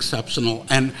is an exceptional.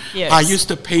 And Yes. I used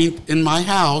to paint in my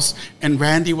house, and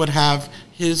Randy would have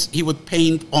he would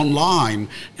paint online,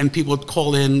 and people would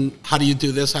call in, how do you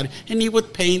do this? And he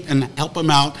would paint and help him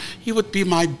out. He would be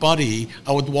my buddy.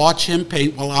 I would watch him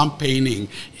paint while I'm painting.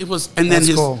 It was, and then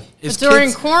his during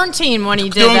kids, quarantine when he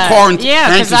did during that. Quarantine.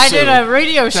 Yeah, because I did a Sue.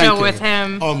 radio Thank show you. with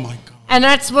him. Oh my God. And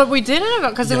that's what we did it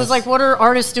because it was Yes. like, what are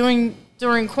artists doing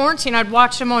during quarantine? I'd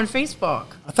watch him on Facebook.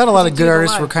 I thought a lot of good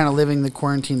artists live. were kind of living the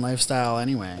quarantine lifestyle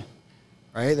anyway,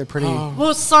 right? They're pretty.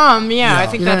 Well, some, yeah, I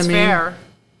think You know that's what I mean? fair.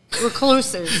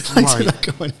 Recluses. Like, they're Right.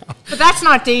 not going out. But that's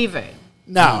not David.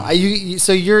 No,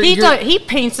 so you're. He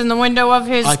paints in the window of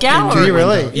his I paint gallery. Do you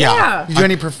really? Yeah. You do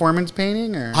any performance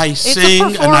painting or? I a sing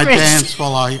and I performance. dance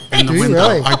while I in the Do you window.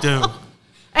 really? I do.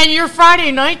 And your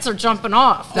Friday nights are jumping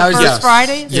off. The Now, is first this-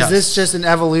 Fridays? Yeah. Is this just an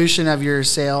evolution of your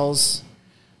sales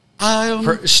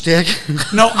shtick?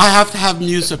 No, I have to have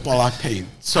music while I paint.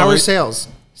 So How are sales?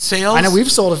 sales? I know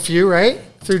we've sold a few, right?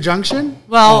 Through Junxion.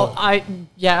 Well,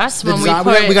 yes, The when design,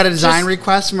 we put we got a design just-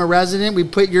 request from a resident. We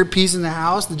put your piece in the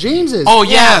house. The Jameses. Oh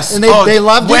yes, And oh, they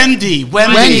loved it. Wendy's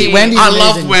Wendy's I amazing.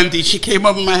 love Wendy. She came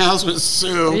over to my house with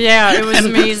Sue. Yeah, it was And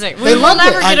amazing. They We will loved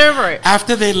it. never get over it.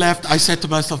 After they left, I said to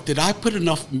myself, "Did I put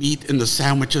enough meat in the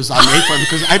sandwiches I made for them?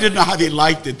 Because I didn't know how they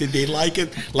liked it. Did they like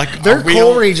it? Like They're a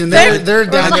real, coal region. They're They're-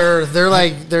 down to earth.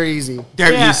 They're easy.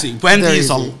 They're Yeah. easy. Wendy's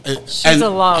They're a a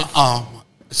love.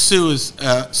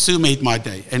 Sue made my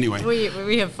day. Anyway,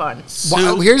 We have fun.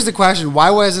 Sue, Here's the question: why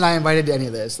wasn't I invited to any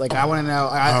of this? Like, I want to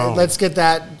know. Let's get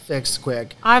that fixed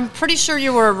quick. I'm pretty sure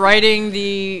you were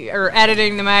writing or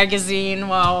editing the magazine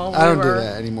while I don't we do were.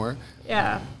 that anymore.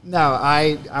 Yeah. No,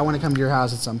 I want to come to your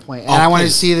house at some point, and Oh, I want to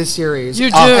please. see the series.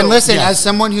 You do. And listen, Yes. as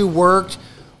someone who worked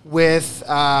with,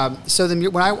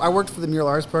 when I worked for the mural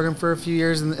arts program for a few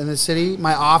years in the city,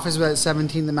 my office was at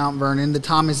 17th and Mount Vernon, the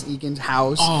Thomas Eakins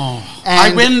house. oh,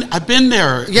 And- I've been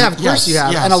there. Yeah, of course Yes, you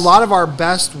have. yes. And a lot of our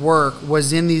best work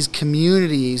was in these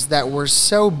communities that were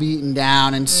so beaten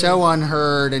down and so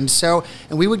unheard and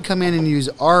we would come in and use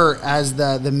art as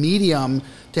the medium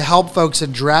to help folks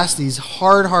address these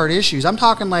hard issues. I'm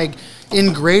talking like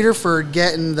in Graterford,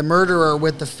 getting the murderer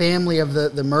with the family of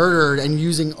the murdered and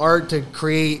using art to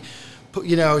create,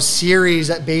 series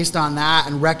based on that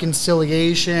and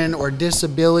reconciliation or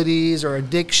disabilities or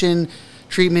addiction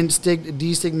treatment,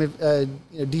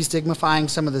 destigmifying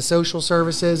some of the social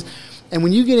services. And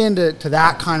when you get into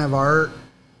that kind of art,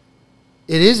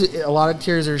 it is a lot of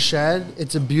tears are shed.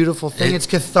 It's a beautiful thing. It's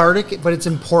cathartic, but it's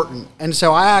important. And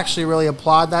so I actually really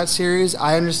applaud that series.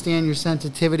 I understand your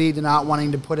sensitivity to not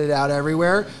wanting to put it out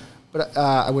everywhere, but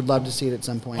I would love to see it at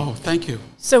some point. Oh, thank you.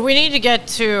 So we need to get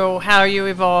to how you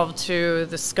evolved to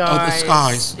the skies. Oh, the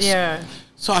skies. Yeah.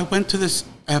 So I went to this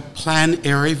plein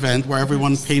air event where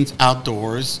everyone paints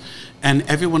outdoors, and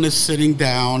everyone is sitting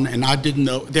down. And I didn't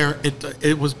know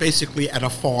it was basically at a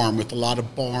farm with a lot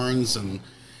of barns, and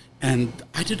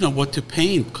I didn't know what to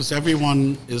paint because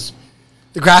everyone is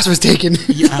The grass was taken.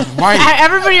 right.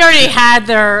 Everybody already had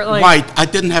their Right, I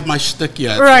didn't have my shtick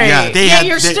yet. Right. Yeah,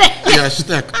 Your shtick. Yeah,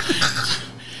 shtick.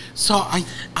 So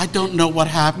I don't know what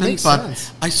happened, Makes but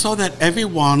sense. I saw that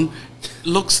everyone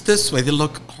looks this way. They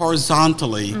look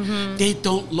horizontally. Mm-hmm. They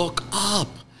don't look up.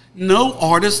 No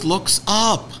artist looks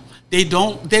up. They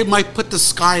don't. They might put the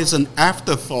sky as an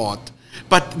afterthought,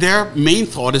 but their main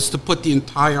thought is to put the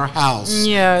entire house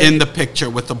in the picture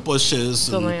with the bushes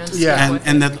The and, landscape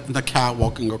and the cat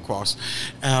walking across.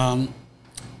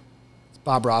 It's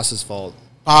Bob Ross's fault.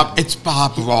 It's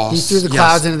Bob Ross. He threw the Yes.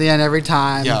 clouds into the end every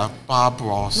time. Yeah, Bob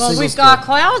Ross. Well, Single we've got stick.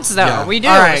 clouds though. Yeah. We do.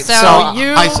 All right, so so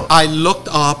you. I looked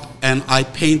up and I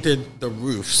painted the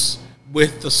roofs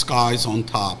with the skies on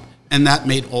top. And that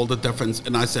made all the difference.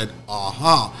 And I said,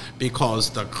 aha,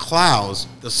 because the clouds,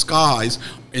 the skies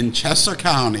in Chester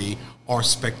County are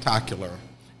spectacular.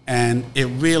 And it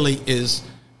really is,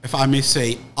 if I may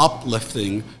say,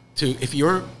 uplifting to, if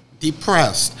you're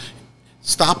depressed,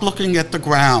 stop looking at the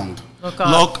ground. Look up.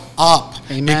 Look up.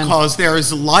 Amen. Because there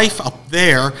is life up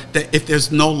there that if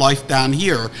there's no life down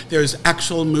here, there's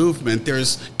actual movement,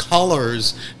 there's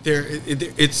colors,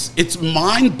 it's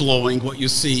mind-blowing what you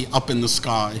see up in the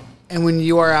sky. And when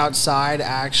you are outside,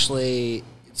 actually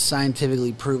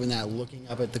scientifically proven that looking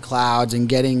up at the clouds and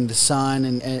getting the sun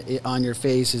and on your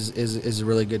face is a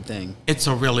really good thing. It's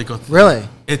a really good thing. Really?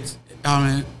 It's,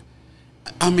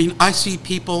 I mean, I see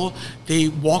people, they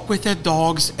walk with their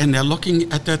dogs and they're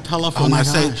looking at their telephone. Oh my I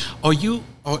say, gosh.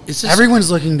 is this? Everyone's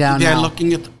looking down They're now.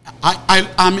 looking at,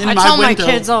 I'm in I my tell my window.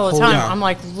 kids all the time. Yeah. I'm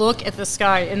like, look at the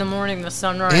sky in the morning, the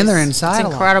sunrise. And they're inside a It's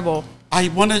lot. incredible. I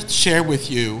want to share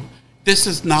with you, this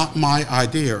is not my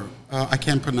idea. I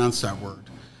can't pronounce that word.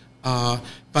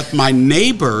 But my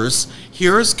neighbors,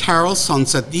 here's Carol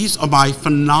Sunset. These are my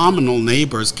phenomenal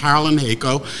neighbors, Carol and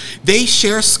Heiko. They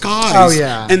share skies. Oh,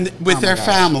 yeah. And with their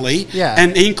family. Yeah.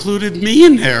 And they included me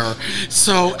in there.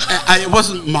 So it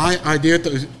wasn't my idea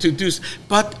to do.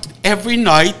 But every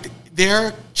night,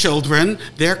 their children,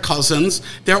 their cousins,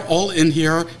 they're all in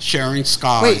here sharing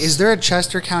skies. Wait, is there a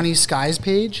Chester County Skies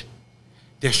page?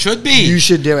 There should be. You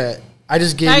should do it. I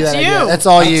just gave you That's that you. idea. That's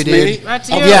all That's you, me? dude. That's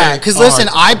you. Okay. Yeah, because All listen,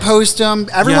 right. I post them.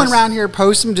 Everyone Yes. around here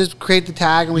posts them. Just create the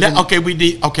tag and we can. Okay, we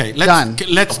need. Okay, Done.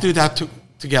 let's do that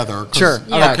together. 'Cause- Sure.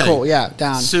 Yeah. Okay. Cool. Yeah.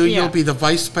 Down. Sue, Yeah. you'll be the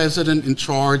vice president in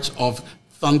charge of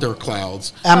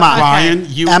Thunderclouds. Emma. Brian,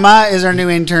 you. Emma is our new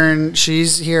intern.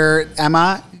 She's here.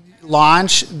 Emma,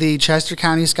 launch the Chester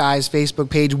County Skies Facebook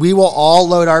page. We will all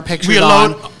load our pictures We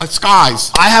on. load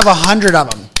skies. I have 100 of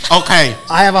them. Okay.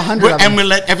 I have 100 of them. And we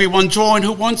let everyone join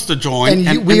who wants to join.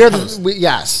 And we are post.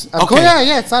 yes. Of Okay. course,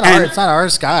 yeah. It's not And- our. It's not our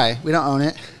sky. We don't own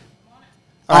it.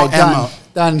 Oh, All right, done. Emma.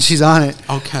 Done. She's on it.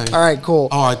 Okay. All right. Cool.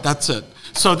 All right, that's it.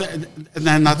 So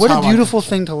then that's What how a beautiful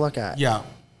thing to look at. Yeah.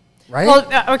 Right. Well,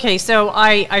 okay, so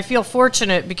I feel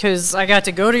fortunate because I got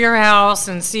to go to your house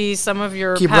and see some of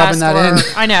your Keep past rubbing that work.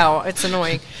 in. I know, it's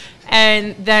annoying.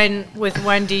 And then with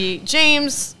Wendy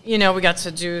James, we got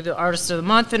to do the Artist of the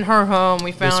Month in her home.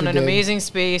 We found we an did. amazing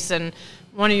space, and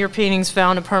one of your paintings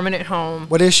found a permanent home.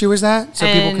 What issue was that? So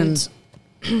people can.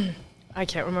 And I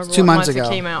can't remember 2 what months month ago.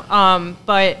 it came out.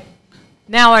 But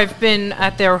now I've been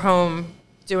at their home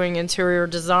doing interior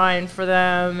design for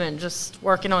them and just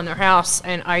working on their house,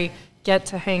 and I get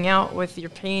to hang out with your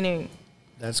painting.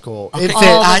 That's cool. Okay. It's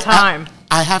All it. the time.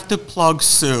 I have to plug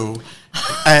Sue.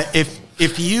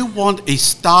 If you want a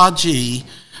stodgy,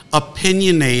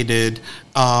 opinionated,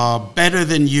 better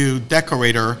than you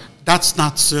decorator, that's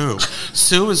not Sue.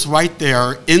 Sue is right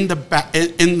there in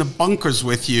the bunkers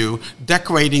with you,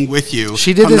 decorating with you.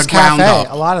 She did from this the ground cafe.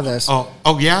 up. A lot of this.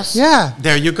 Oh yes. Yeah.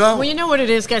 There you go. Well, you know what it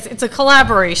is, guys? It's a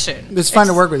collaboration. It's fun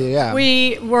to work with you. Yeah.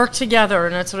 We work together,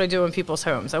 and that's what I do in people's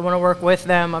homes. I want to work with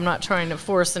them. I'm not trying to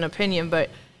force an opinion, but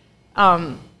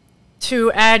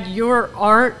to add your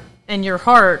art and your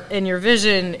heart and your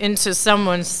vision into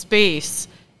someone's space,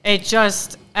 it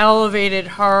just elevated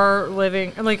her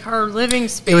living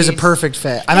space. It was a perfect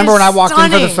fit. I remember when I walked in for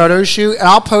the stunning. photo shoot, and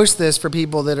I'll post this for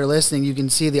people that are listening. You can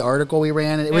see the article we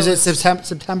ran. It was a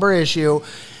September issue.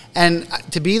 And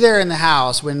to be there in the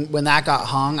house when that got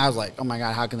hung, I was like, oh my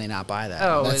God, how can they not buy that?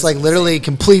 Oh, That's it's like literally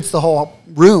completes the whole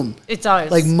room. It does.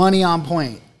 Like money on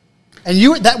point. And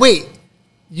you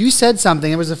said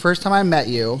something. It was the first time I met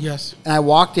you. Yes. And I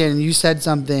walked in and you said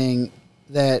something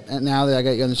that, and now that I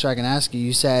got you on the show, I can ask you.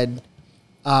 You said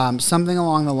something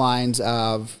along the lines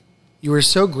of, you were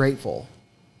so grateful.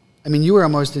 I mean, you were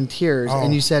almost in tears.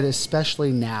 And you said,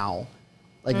 especially now.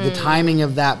 Like the timing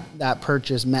of that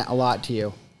purchase meant a lot to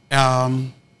you.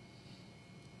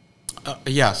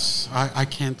 Yes, I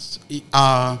can't,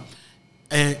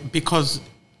 because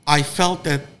I felt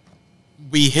that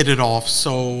we hit it off,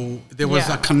 so there was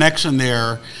Yeah. a connection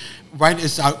there. Right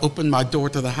as I opened my door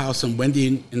to the house and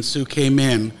Wendy and Sue came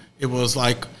in, it was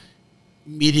like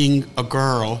meeting a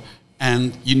girl,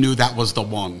 and you knew that was the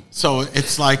one. So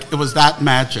it's like, it was that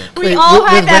magic. We all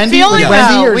had that feeling, with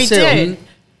Wendy though. or We Sue? did.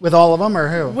 With all of them or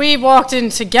who? We walked in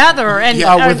together, and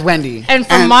Yeah. With Wendy. And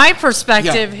from And- my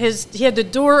perspective, yeah. he had the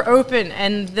door open,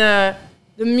 and the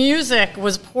music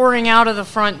was pouring out of the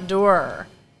front door,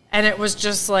 and it was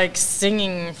just like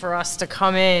singing for us to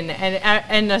come in.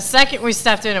 And the second we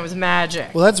stepped in, it was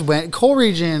magic. Well, that's Coal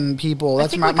Region people.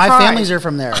 That's think my we my cried. families are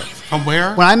from there. From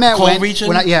where? When I met Coal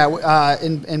Region?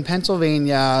 in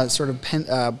Pennsylvania, sort of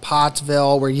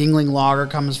Pottsville, where Yingling Lager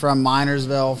comes from,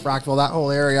 Minersville, Frackville, that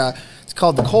whole area. It's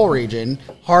called the Coal Region.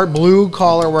 Hard blue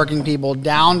collar working people,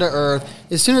 down to earth.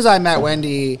 As soon as I met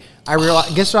Wendy, I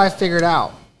realized. Guess what I figured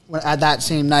out at that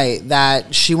same night?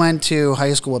 That she went to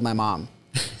high school with my mom.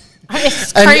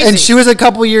 It's crazy. And she was a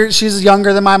couple years, she's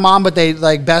younger than my mom, but they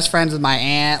like best friends with my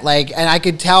aunt. Like, and I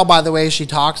could tell by the way she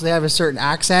talks, they have a certain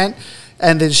accent.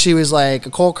 And then she was like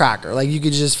a coal cracker. Like, you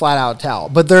could just flat out tell.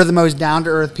 But they're the most down to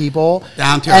earth people.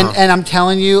 Down to earth. And I'm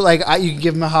telling you, like, you can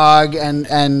give them a hug, and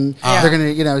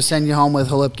they're gonna send you home with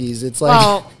halupkis. It's like,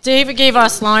 well, David gave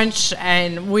us lunch,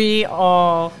 and we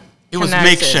all It was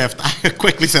connected. makeshift. I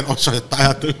quickly said, "Oh shit, I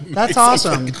have to." that's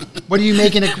awesome. What are you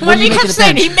making? What When are he you making kept a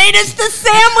saying, pinch? he made us the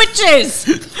sandwiches.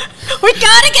 We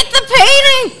gotta get the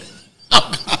painting.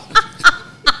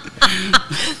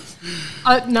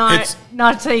 It's-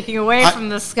 Not taking away from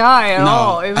the sky at No,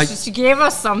 all. It was I- just you gave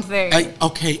us something. If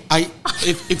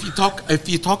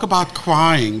you talk about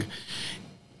crying,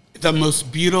 the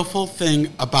most beautiful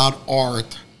thing about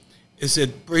art is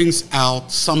it brings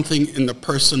out something in the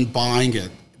person buying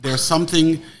it. There's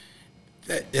something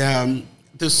that,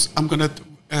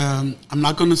 I'm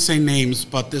not gonna say names,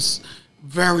 but this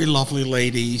very lovely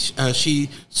lady, she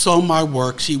saw my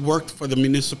work. She worked for the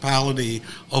municipality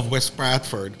of West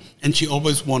Bradford, and she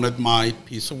always wanted my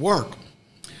piece of work.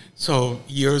 So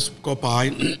years go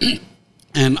by,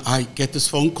 and I get this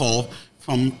phone call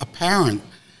from a parent,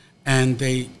 and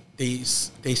they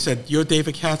said, "You're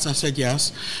David Katz?" I said,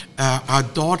 "Yes." Our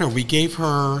daughter, we gave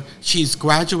her, she's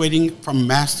graduating from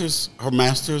her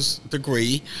master's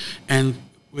degree, and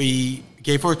we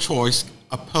gave her a choice,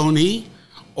 a pony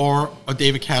or a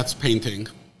David Katz painting.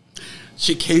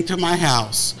 She came to my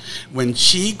house. When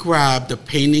she grabbed the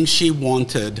painting she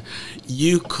wanted,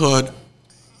 you could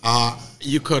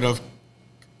have,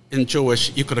 in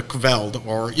Jewish, you could have kveld,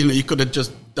 or you could have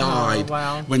just died. Oh,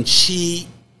 wow. When she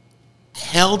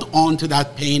held on to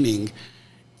that painting,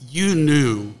 you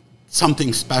knew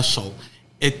something special.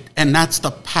 And that's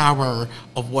the power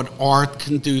of what art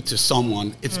can do to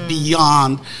someone. It's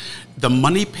beyond the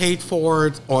money paid for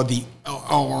it, or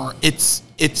it's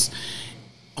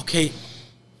okay.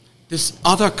 This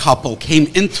other couple came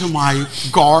into my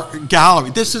gallery.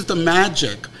 This is the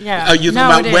magic. Yeah. You No,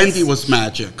 thought it Wendy is. was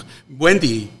magic.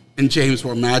 Wendy and James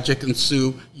were magic, and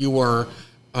Sue, you were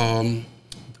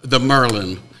the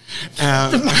Merlin.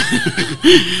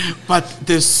 But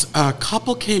this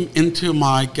couple came into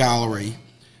my gallery,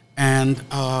 and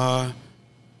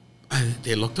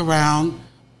they looked around,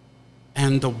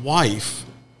 and the wife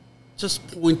just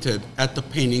pointed at the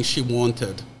painting she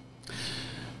wanted.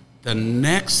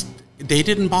 They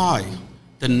didn't buy.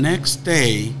 The next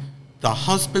day, the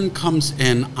husband comes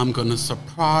in. "I'm going to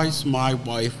surprise my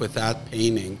wife with that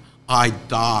painting." I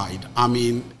died. I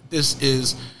mean,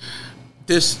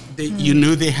 you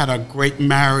knew they had a great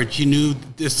marriage. You knew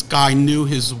this guy knew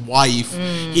his wife.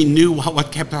 He knew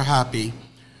what kept her happy.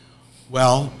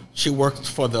 Well, she worked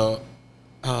for the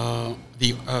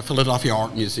Philadelphia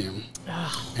Art Museum,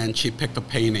 and she picked a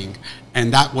painting,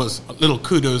 and that was a little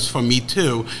kudos for me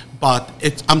too. But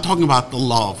I'm talking about the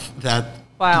love that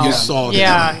you saw.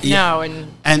 Yeah, there. no,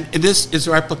 and this is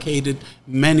replicated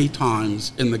many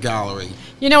times in the gallery.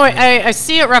 I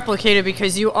see it replicated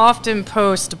because you often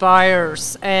post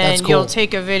buyers, and That's cool. you'll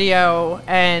take a video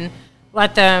and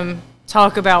let them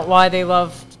talk about why they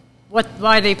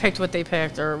why they picked what they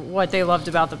picked, or what they loved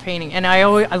about the painting. And I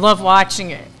love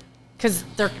watching it, because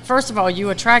first of all, you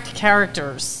attract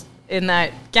characters in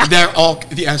that gallery. They're all,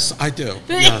 yes, I do.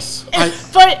 Yes.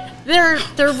 But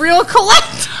they're real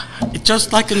collectors.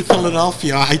 Just like in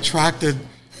Philadelphia, I attracted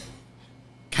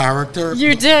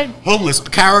You did. homeless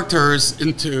characters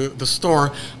into the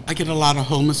store. I get a lot of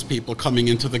homeless people coming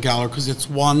into the gallery because it's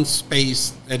one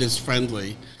space that is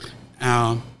friendly.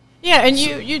 Yeah, and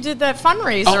you did that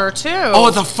fundraiser too.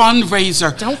 Oh, the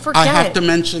fundraiser. Don't forget. I have to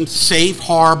mention Safe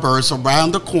Harbors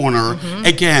around the corner.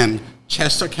 Again,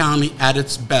 Chester County at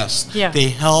its best. Yeah. They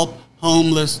help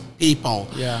homeless people.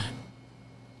 Yeah.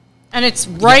 And it's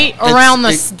right around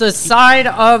the side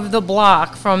of the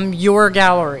block from your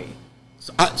gallery.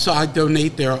 So I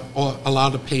donate there a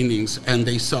lot of paintings, and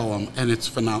they sell them, and it's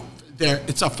phenomenal.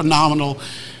 It's a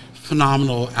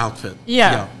phenomenal outfit.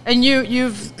 Yeah. And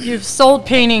you've sold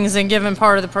paintings and given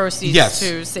part of the proceeds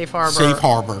to Safe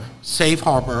Harbor. Safe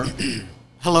Harbor.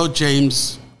 Hello,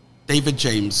 James. David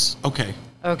James. Okay.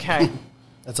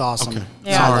 That's awesome. Okay.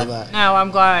 Yeah. I love that. No,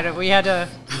 I'm glad we had to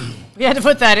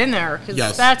put that in there,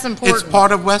 because that's important. It's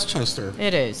part of Westchester.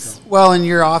 It is. Well, and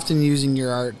you're often using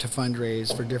your art to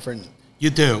fundraise for different. You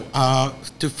do.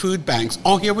 To food banks.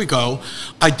 Oh, here we go.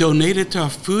 I donated to a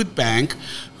food bank.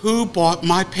 Who bought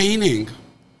my painting?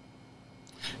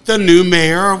 The new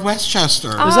mayor of Westchester.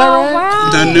 Is that right? Wow.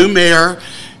 The new mayor.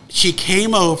 She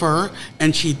came over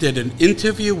and she did an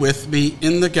interview with me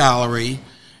in the gallery,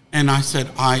 and I said,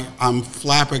 I'm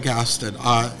flabbergasted.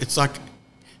 It's like,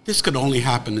 this could only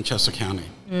happen in Chester County.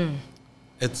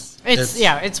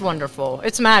 It's wonderful.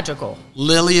 It's magical.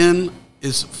 Lillian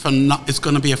is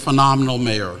going to be a phenomenal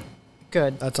mayor.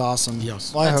 Good. That's awesome.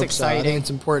 Yes. Well, I That's hope so. I exciting. think it's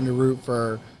important to root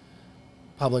for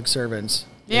public servants.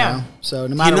 Yeah. know? So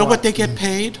no matter You know what they get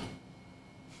paid?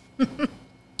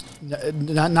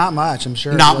 Not much, I'm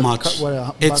sure. Not much. It's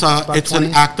 $1.20?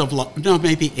 an act of love. No,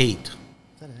 maybe $8. Is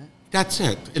that it? That's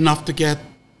it. Enough to get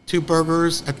 2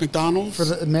 burgers at McDonald's. For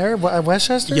the mayor of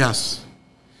Westchester? Yes.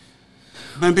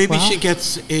 Maybe Well. she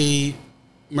gets a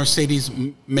Mercedes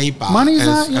Maybach. Money's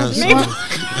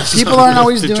People aren't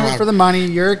always doing it for the money.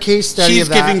 You're a case study She's of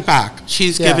that. giving back.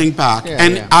 She's Yeah. giving back. Yeah,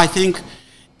 And yeah. I think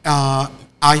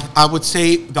I would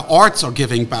say the arts are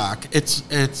giving back.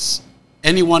 It's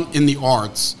anyone in the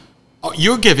arts.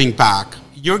 You're giving back.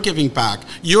 You're giving back.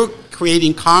 You're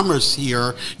creating commerce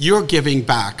here, you're giving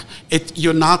back.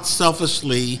 You're not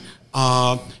selfishly.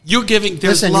 You're giving.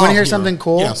 Listen, you want to hear here. something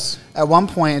cool? Yes. At one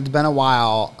point, it's been a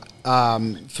while.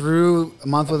 Through A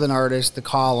Month with an Artist, the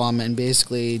column, and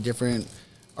basically different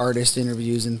artist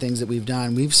interviews and things that we've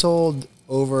done, we've sold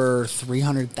over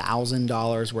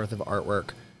 $300,000 worth of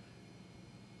artwork.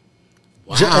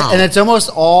 Wow. And it's almost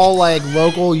all like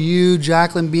local.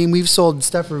 Jacqueline Beam. We've sold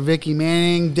stuff for Vicky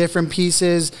Manning, different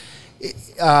pieces.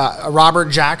 Robert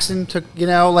Jackson took,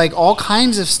 like all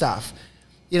kinds of stuff.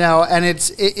 And it's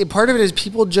part of it is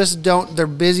people just don't. They're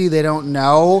busy. They don't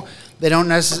know. They don't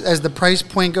necessarily. As the price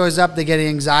point goes up, they get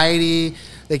anxiety.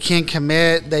 They can't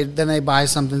commit. Then they buy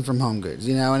something from Home Goods.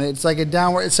 And it's like a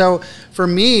downward. So for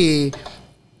me,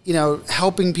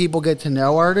 helping people get to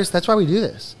know artists. That's why we do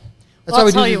this. That's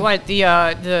I'll tell you what,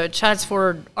 the Chad's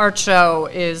Ford Art Show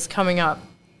is coming up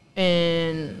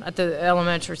at the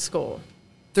elementary school.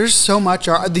 There's so much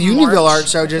art. The Unionville Art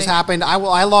Show just happened. I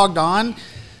logged on.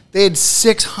 They had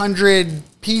 600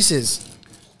 pieces.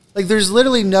 Like there's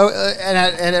literally no,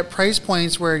 and at price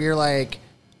points where you're like,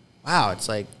 wow, it's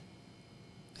like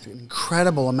an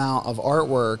incredible amount of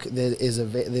artwork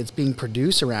that's being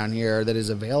produced around here that is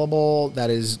available, that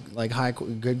is like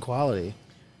good quality.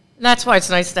 That's why it's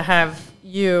nice to have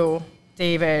you,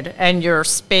 David, and your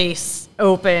space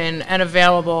open and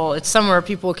available. It's somewhere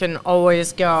people can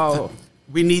always go.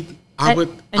 We need.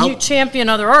 You champion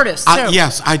other artists too.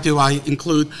 Yes, I do. I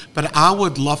include, but I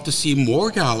would love to see more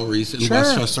galleries in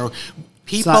Westchester.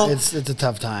 People, it's a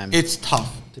tough time. It's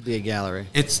tough to be a gallery.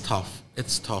 It's tough.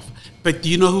 But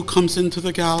do you know who comes into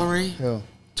the gallery? Who?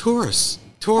 Tourists.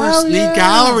 Tourists need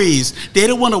galleries. They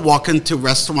don't want to walk into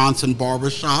restaurants and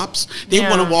barbershops. They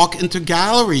want to walk into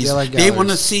galleries. They want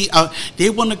to see. They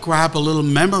want to grab a little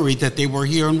memory that they were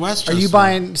here in Westchester.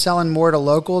 Are you selling more to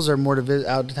locals or more to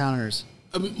out-of-towners?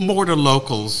 More to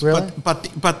locals. Really?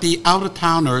 But the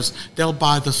out-of-towners, they'll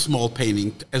buy the small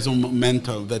painting as a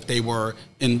memento that they were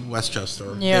in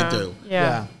Westchester. Yeah. They do.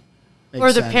 Yeah. Makes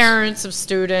Or the sense. parents of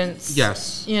students.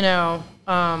 Yes. At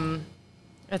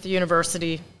the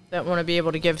university that want to be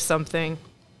able to give something.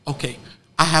 Okay.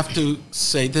 I have to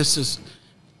say this is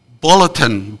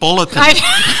bulletin.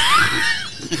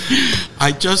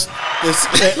 I just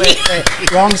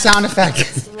wait. Wrong sound effect.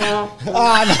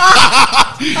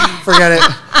 Forget it.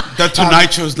 The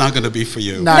Tonight Show is not going to be for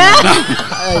you. No.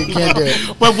 You can't do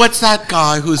it. Well, what's that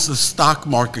guy who's the stock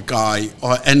market guy?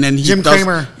 And then Jim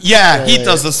Cramer. Yeah, he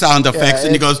does the sound effects,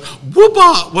 and he goes,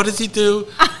 whoop-ah. What does he do?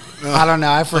 I don't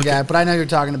know. I forget, but I know you're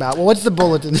talking about. Well, what's the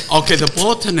bulletin? Okay, the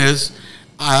bulletin is,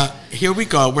 here we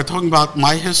go. We're talking about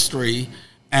my history,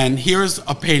 and here's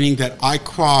a painting that I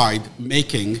cried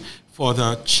making for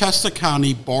the Chester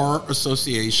County Bar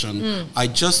Association. I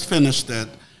just finished it,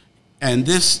 and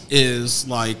this is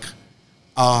like,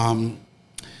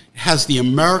 has the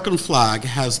American flag,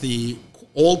 has the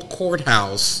old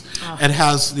courthouse, it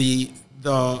has the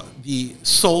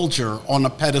soldier on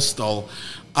a pedestal.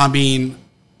 I mean,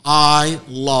 I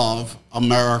love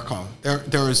America.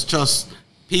 There is just,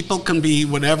 people can be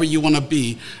whatever you want to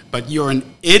be, but you're an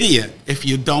idiot if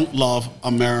you don't love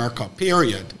America,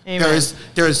 period. Amen.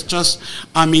 There is just,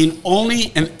 I mean,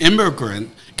 only an immigrant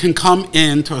can come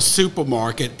into a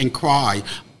supermarket and cry.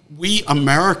 We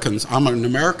Americans, I'm an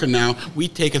American now, we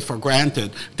take it for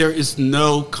granted. There is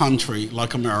no country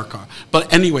like America.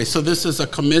 But anyway, so this is a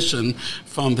commission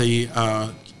from the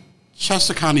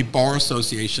Chester County Bar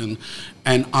Association,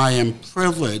 and I am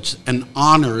privileged and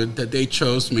honored that they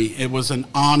chose me. It was an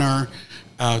honor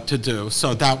to do.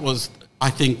 So that was,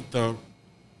 I think, the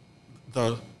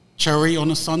cherry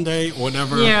on a sundae or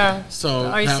whatever. Yeah, so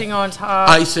icing on top.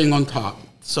 Icing on top.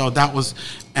 So that was,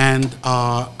 and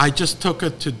I just took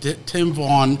it to Tim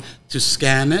Vaughn to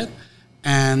scan it,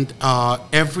 and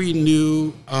every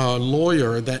new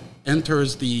lawyer that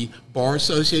enters the Bar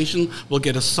Association will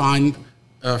get a signed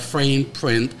framed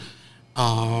print.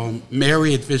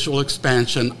 Mary at Visual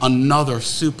Expansion, another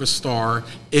superstar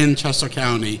in Chester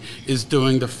County, is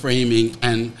doing the framing,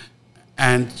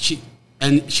 and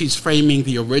she's framing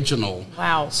the original.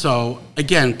 Wow. So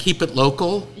again, keep it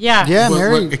local. Yeah. Yeah,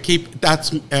 Mary.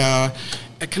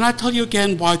 Can I tell you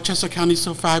again why Chester County is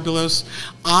so fabulous?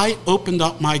 I opened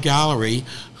up my gallery.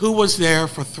 Who was there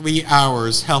for 3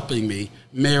 hours helping me?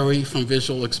 Mary from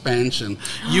Visual Expansion.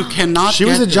 You cannot. She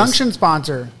was a Junxion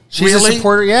sponsor. She's Really? a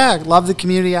supporter. Yeah, love the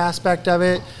community aspect of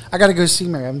it. I got to go see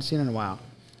Mary. I haven't seen her in a while.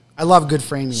 I love good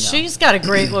framing, though. She's got a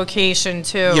great location,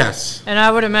 too. Yes. And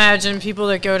I would imagine people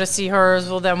that go to see hers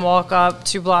will then walk up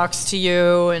 2 blocks to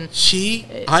you. And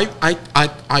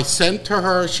I send to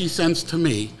her, she sends to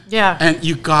me. Yeah. And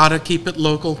you got to keep it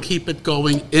local, keep it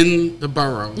going in the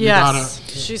borough. Yes.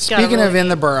 Speaking of in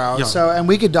the borough, Yeah. so, and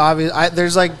we could obviously,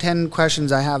 there's like 10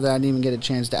 questions I have that I didn't even get a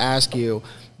chance to ask you.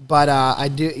 But I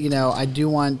do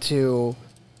want to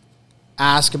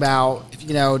ask about,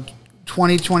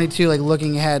 2022, like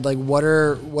looking ahead, like what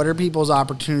are people's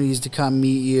opportunities to come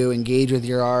meet you, engage with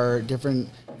your art, different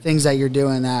things that you're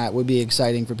doing that would be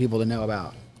exciting for people to know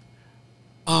about?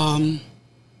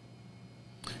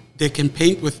 They can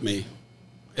paint with me.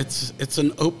 It's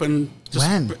an open.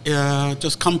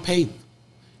 Just come paint.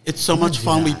 It's so much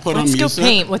fun. We put on music. Let's go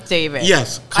paint with David.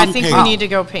 Yes, I think we need to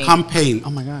go paint. Come paint. Oh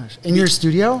my gosh! In your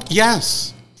studio?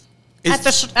 Yes. At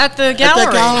the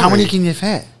gallery. How many can you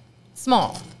fit?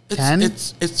 Small. 10?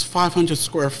 It's 500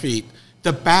 square feet.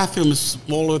 The bathroom is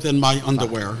smaller than my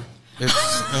underwear. It's.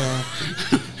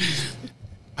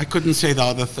 I couldn't say the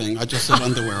other thing. I just said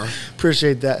underwear.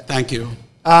 Appreciate that. Thank you.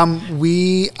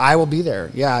 I will be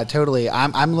there. Yeah, totally.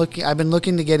 I'm looking. I've been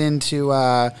looking to get into.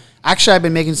 Actually, I've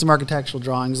been making some architectural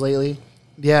drawings lately.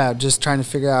 Yeah, just trying to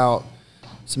figure out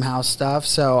some house stuff.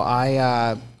 So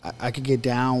I could get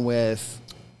down with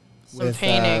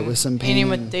Painting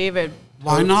with David.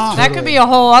 Why not? That could be a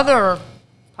whole other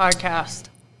podcast.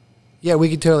 Yeah, we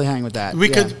could totally hang with that. We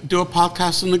could do a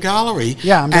podcast in the gallery.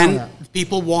 Yeah, I'm down with that.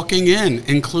 People walking in,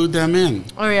 include them in.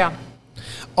 Oh yeah.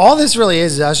 All this really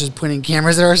is us just pointing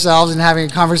cameras at ourselves and having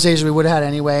a conversation we would have had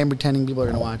anyway and pretending people are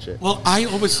going to watch it. Well, I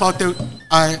always thought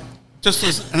that just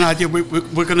as an idea, we're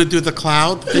going to do the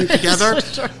cloud thing together.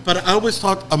 Sure. But I always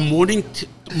thought a morning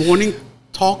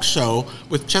talk show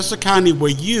with Chester County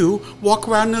where you walk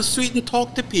around the street and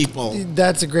talk to people.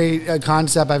 That's a great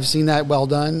concept. I've seen that well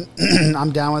done.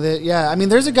 I'm down with it. Yeah, I mean,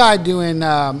 there's a guy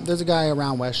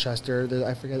around Westchester.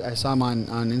 I forget. I saw him on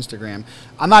Instagram.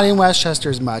 I'm not in Westchester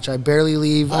as much. I barely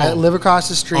leave. I live across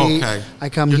the street. Okay. I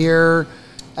come here.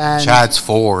 And Chad's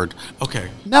forward. Okay.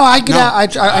 No, I get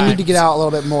out. I need to get out a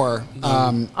little bit more.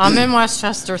 I'm in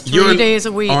Westchester 3 days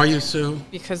a week. Are you, Sue?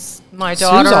 Because my Sue's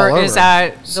all daughter over. is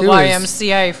at the Sue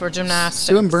YMCA for gymnastics.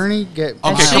 Sue and Bernie get.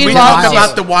 Okay, she can we loves talk it.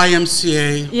 about the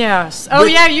YMCA? Yes. Oh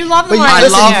yeah, you love the YMCA. I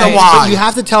love the Y. But you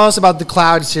have to tell us about the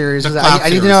Cloud series. The 'cause Cloud I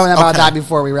need to know series. about Okay. that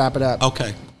before we wrap it up.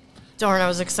 Okay. Darn, I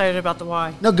was excited about the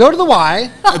Y. No, go to the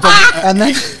Y, and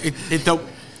then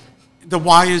The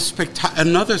Y is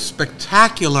another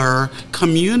spectacular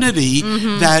community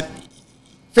that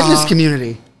fitness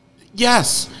community.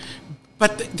 yes,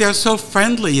 but they're so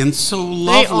friendly and so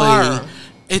They lovely. are.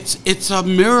 It's a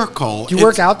miracle. Do you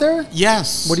work out there?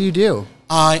 Yes. What do you do?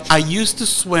 I used to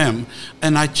swim,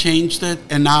 and I changed it,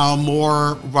 and now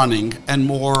more running and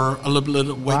a little bit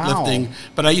of weightlifting. Wow.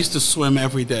 But I used to swim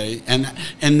every day,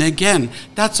 and again,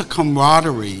 that's a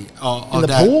camaraderie. In the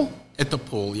pool? At the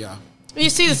pool, yeah. You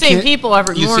see the same people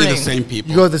every You morning. see the same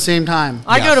people. You go at the same time.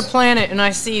 I go to Yes. Planet and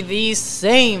I see these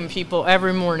same people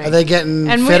every morning. Are they getting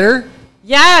And fitter?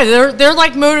 Yeah, they're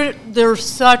like they're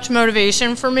such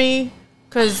motivation for me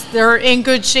because they're in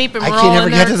good shape and I we're all can't ever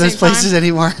in there get to at the those same places time.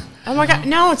 anymore. Oh my god,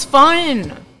 no, it's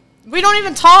fun. We don't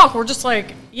even talk. We're just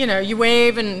like, you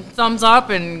wave and thumbs up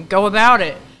and go about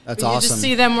it. That's But You awesome. just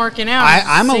see them working out.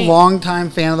 I'm a See- longtime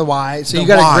fan of the Y. So The you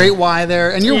got Y. a great Y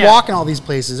there, and you're Yeah. walking all these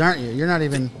places, aren't you? You're not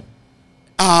even.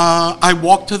 I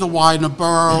walk to the Y in the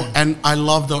borough, and I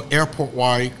love the airport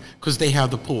Y because they have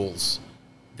the pools.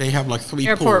 They have like 3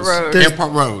 Airport pools. Road.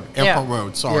 Airport Road. Yeah. Airport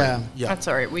Road. Sorry. Yeah. That's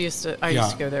all right. I used Yeah.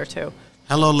 to go there too.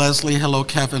 Hello, Leslie. Hello,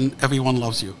 Kevin. Everyone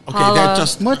loves you. Okay, Holla. they're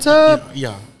just What's up?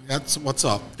 Yeah, that's what's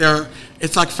up.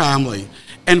 It's like family.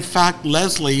 In fact,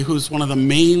 Leslie, who's one of the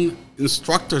main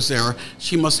instructors there,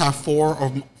 she must have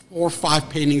 4 or 5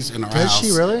 paintings in her Does house.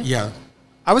 she really? Yeah.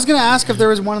 I was going to ask if there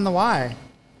was one in the Y.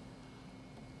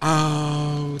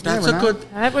 Oh, that's never a know. good.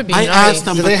 That would be I nice. asked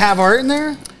them. Do they have art in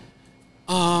there?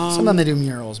 Um, Some of them they do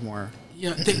murals more.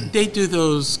 Yeah, they do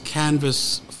those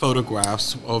canvas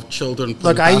photographs of children.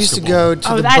 Look, playing I used to basketball. go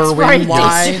to Oh, the that's Berwyn right.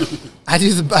 Y.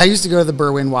 I used to go to the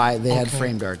Berwyn Y. They had Okay.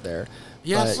 framed art there.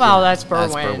 Yes. But, Well, yeah, that's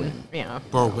Berwyn. Yeah.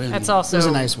 Berwyn. That's It also was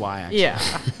a nice Y, actually. Yeah.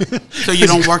 So you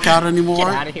don't work out anymore? Get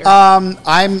out of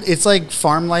here. It's like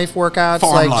farm life workouts,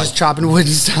 Farm like life. just chopping wood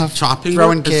and stuff. Chopping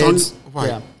throwing wood? It's on- kids. right.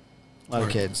 Yeah. A lot of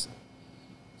Right. kids.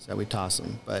 So we toss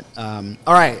them. But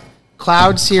all right.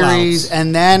 Cloud series, Clouds.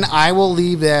 and then I will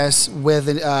leave this with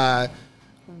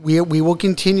we will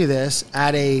continue this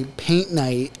at a paint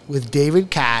night with David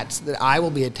Katz that I will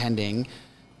be attending.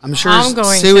 I'm sure I'm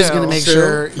going Sue is to. going to make Sue?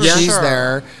 sure For she's sure.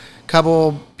 there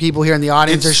couple people here in the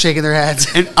audience are shaking their heads.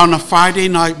 And on a Friday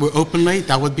night, we're open late.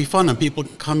 That would be fun, and people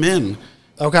can come in.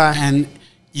 Okay. And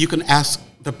you can ask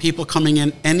the people coming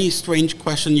in any strange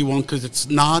question you want, because it's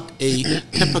not a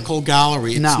typical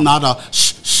gallery. It's not a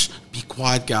shh, be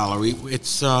quiet gallery.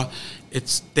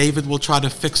 It's David will try to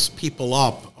fix people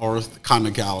up or kind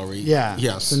of gallery. Yeah.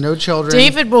 Yes. So no children.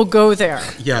 David will go there.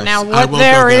 Yes. Now, I what will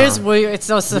there go there. is, it's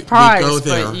a surprise, we go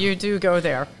there. but you do go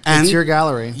there. And it's your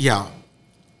gallery. Yeah.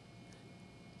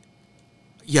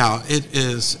 Yeah, it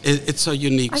is. It's a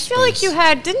unique space. I feel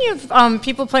like didn't you have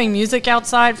people playing music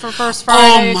outside for First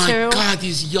Friday, too? too? Oh, my God,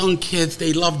 these young kids,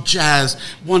 they love jazz.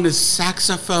 One is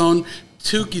saxophone,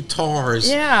 2 guitars.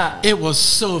 Yeah. It was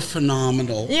so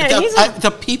phenomenal. Yeah,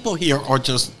 the people here are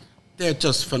they're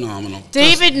just phenomenal.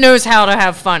 David knows how to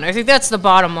have fun. I think that's the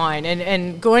bottom line.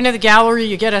 And going to the gallery,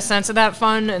 you get a sense of that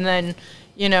fun, and then,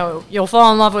 you'll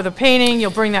fall in love with a painting,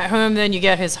 you'll bring that home, then you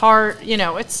get his heart.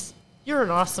 You're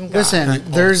an awesome guy.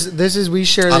 Listen, we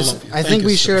share this. I think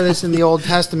we share this in the Old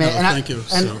Testament. No, thank you.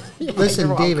 And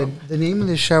listen, David, the name of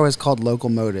the show is called Local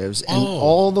Motives, and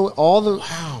all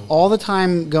the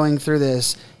time going through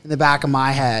this in the back of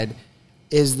my head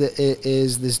is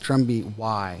this drumbeat.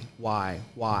 Why? Like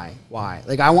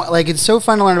it's so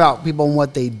fun to learn about people and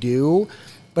what they do,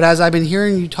 but as I've been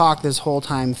hearing you talk this whole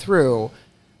time through,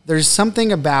 there's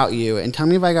something about you, and tell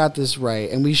me if I got this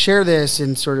right, and we share this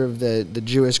in sort of the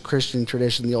Jewish Christian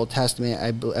tradition, the Old Testament,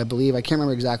 I believe, I can't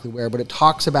remember exactly where, but it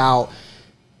talks about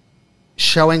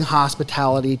showing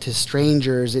hospitality to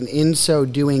strangers and in so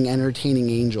doing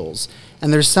entertaining angels.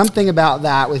 And there's something about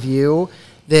that with you,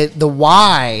 that the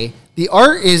why, the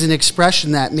art is an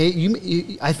expression that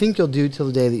I think you'll do till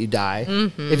the day that you die,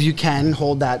 if you can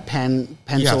hold that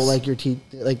pencil like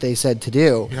like they said to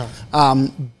do. Yeah.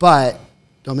 But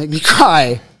don't make me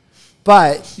cry.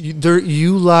 But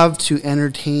you love to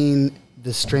entertain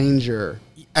the stranger.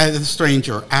 The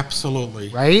stranger, absolutely.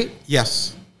 Right?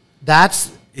 Yes.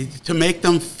 That's to make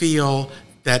them feel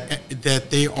that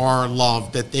they are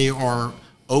loved, that they are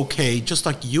okay, just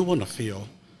like you want to feel.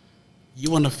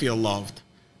 You want to feel loved,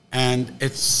 and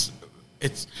it's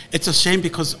a shame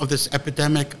because of this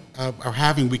epidemic we're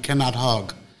having. We cannot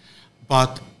hug,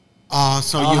 but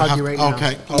so I'll you hug have you right now.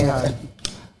 okay. Yeah.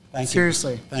 Thank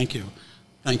Seriously. you. Thank you.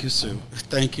 Thank you, Sue.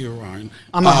 Thank you, Ryan.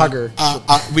 I'm a hugger.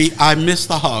 I miss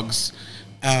the hugs.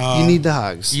 You need the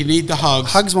hugs. You need the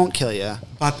hugs. Hugs won't kill you.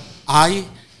 But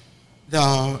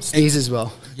sneezes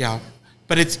will. Yeah,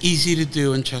 but it's easy to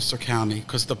do in Chester County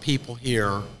because the people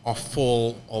here are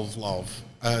full of love.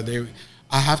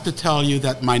 I have to tell you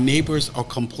that my neighbors are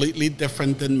completely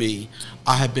different than me.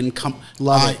 I have been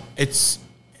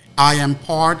I am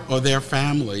part of their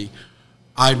family.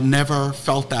 I've never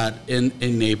felt that in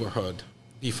a neighborhood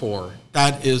before.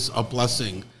 That is a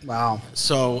blessing. Wow.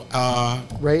 So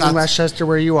right in Westchester,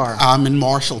 where you are. I'm in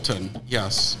Marshallton.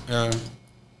 Yes.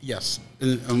 Yes,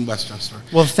 in Westchester.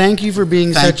 Well, thank you for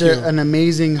being such an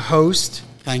amazing host.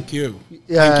 Thank you.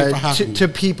 Thank you for having me. To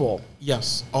people.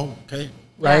 Yes. Oh, okay.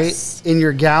 Right? Yes. In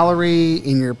your gallery,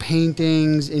 in your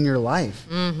paintings, in your life.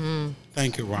 Mm-hmm.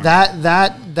 Thank you, Ron.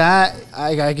 That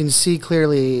I can see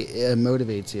clearly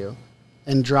motivates you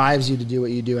and drives you to do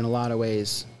what you do in a lot of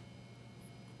ways.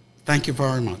 Thank you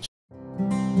very much.